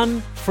 It's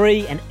fun,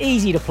 free and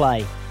easy to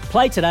play.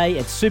 Play today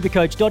at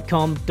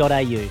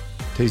supercoach.com.au.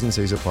 T's and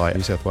C's apply.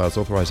 New South Wales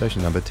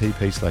authorisation number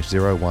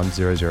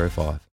TP/01005.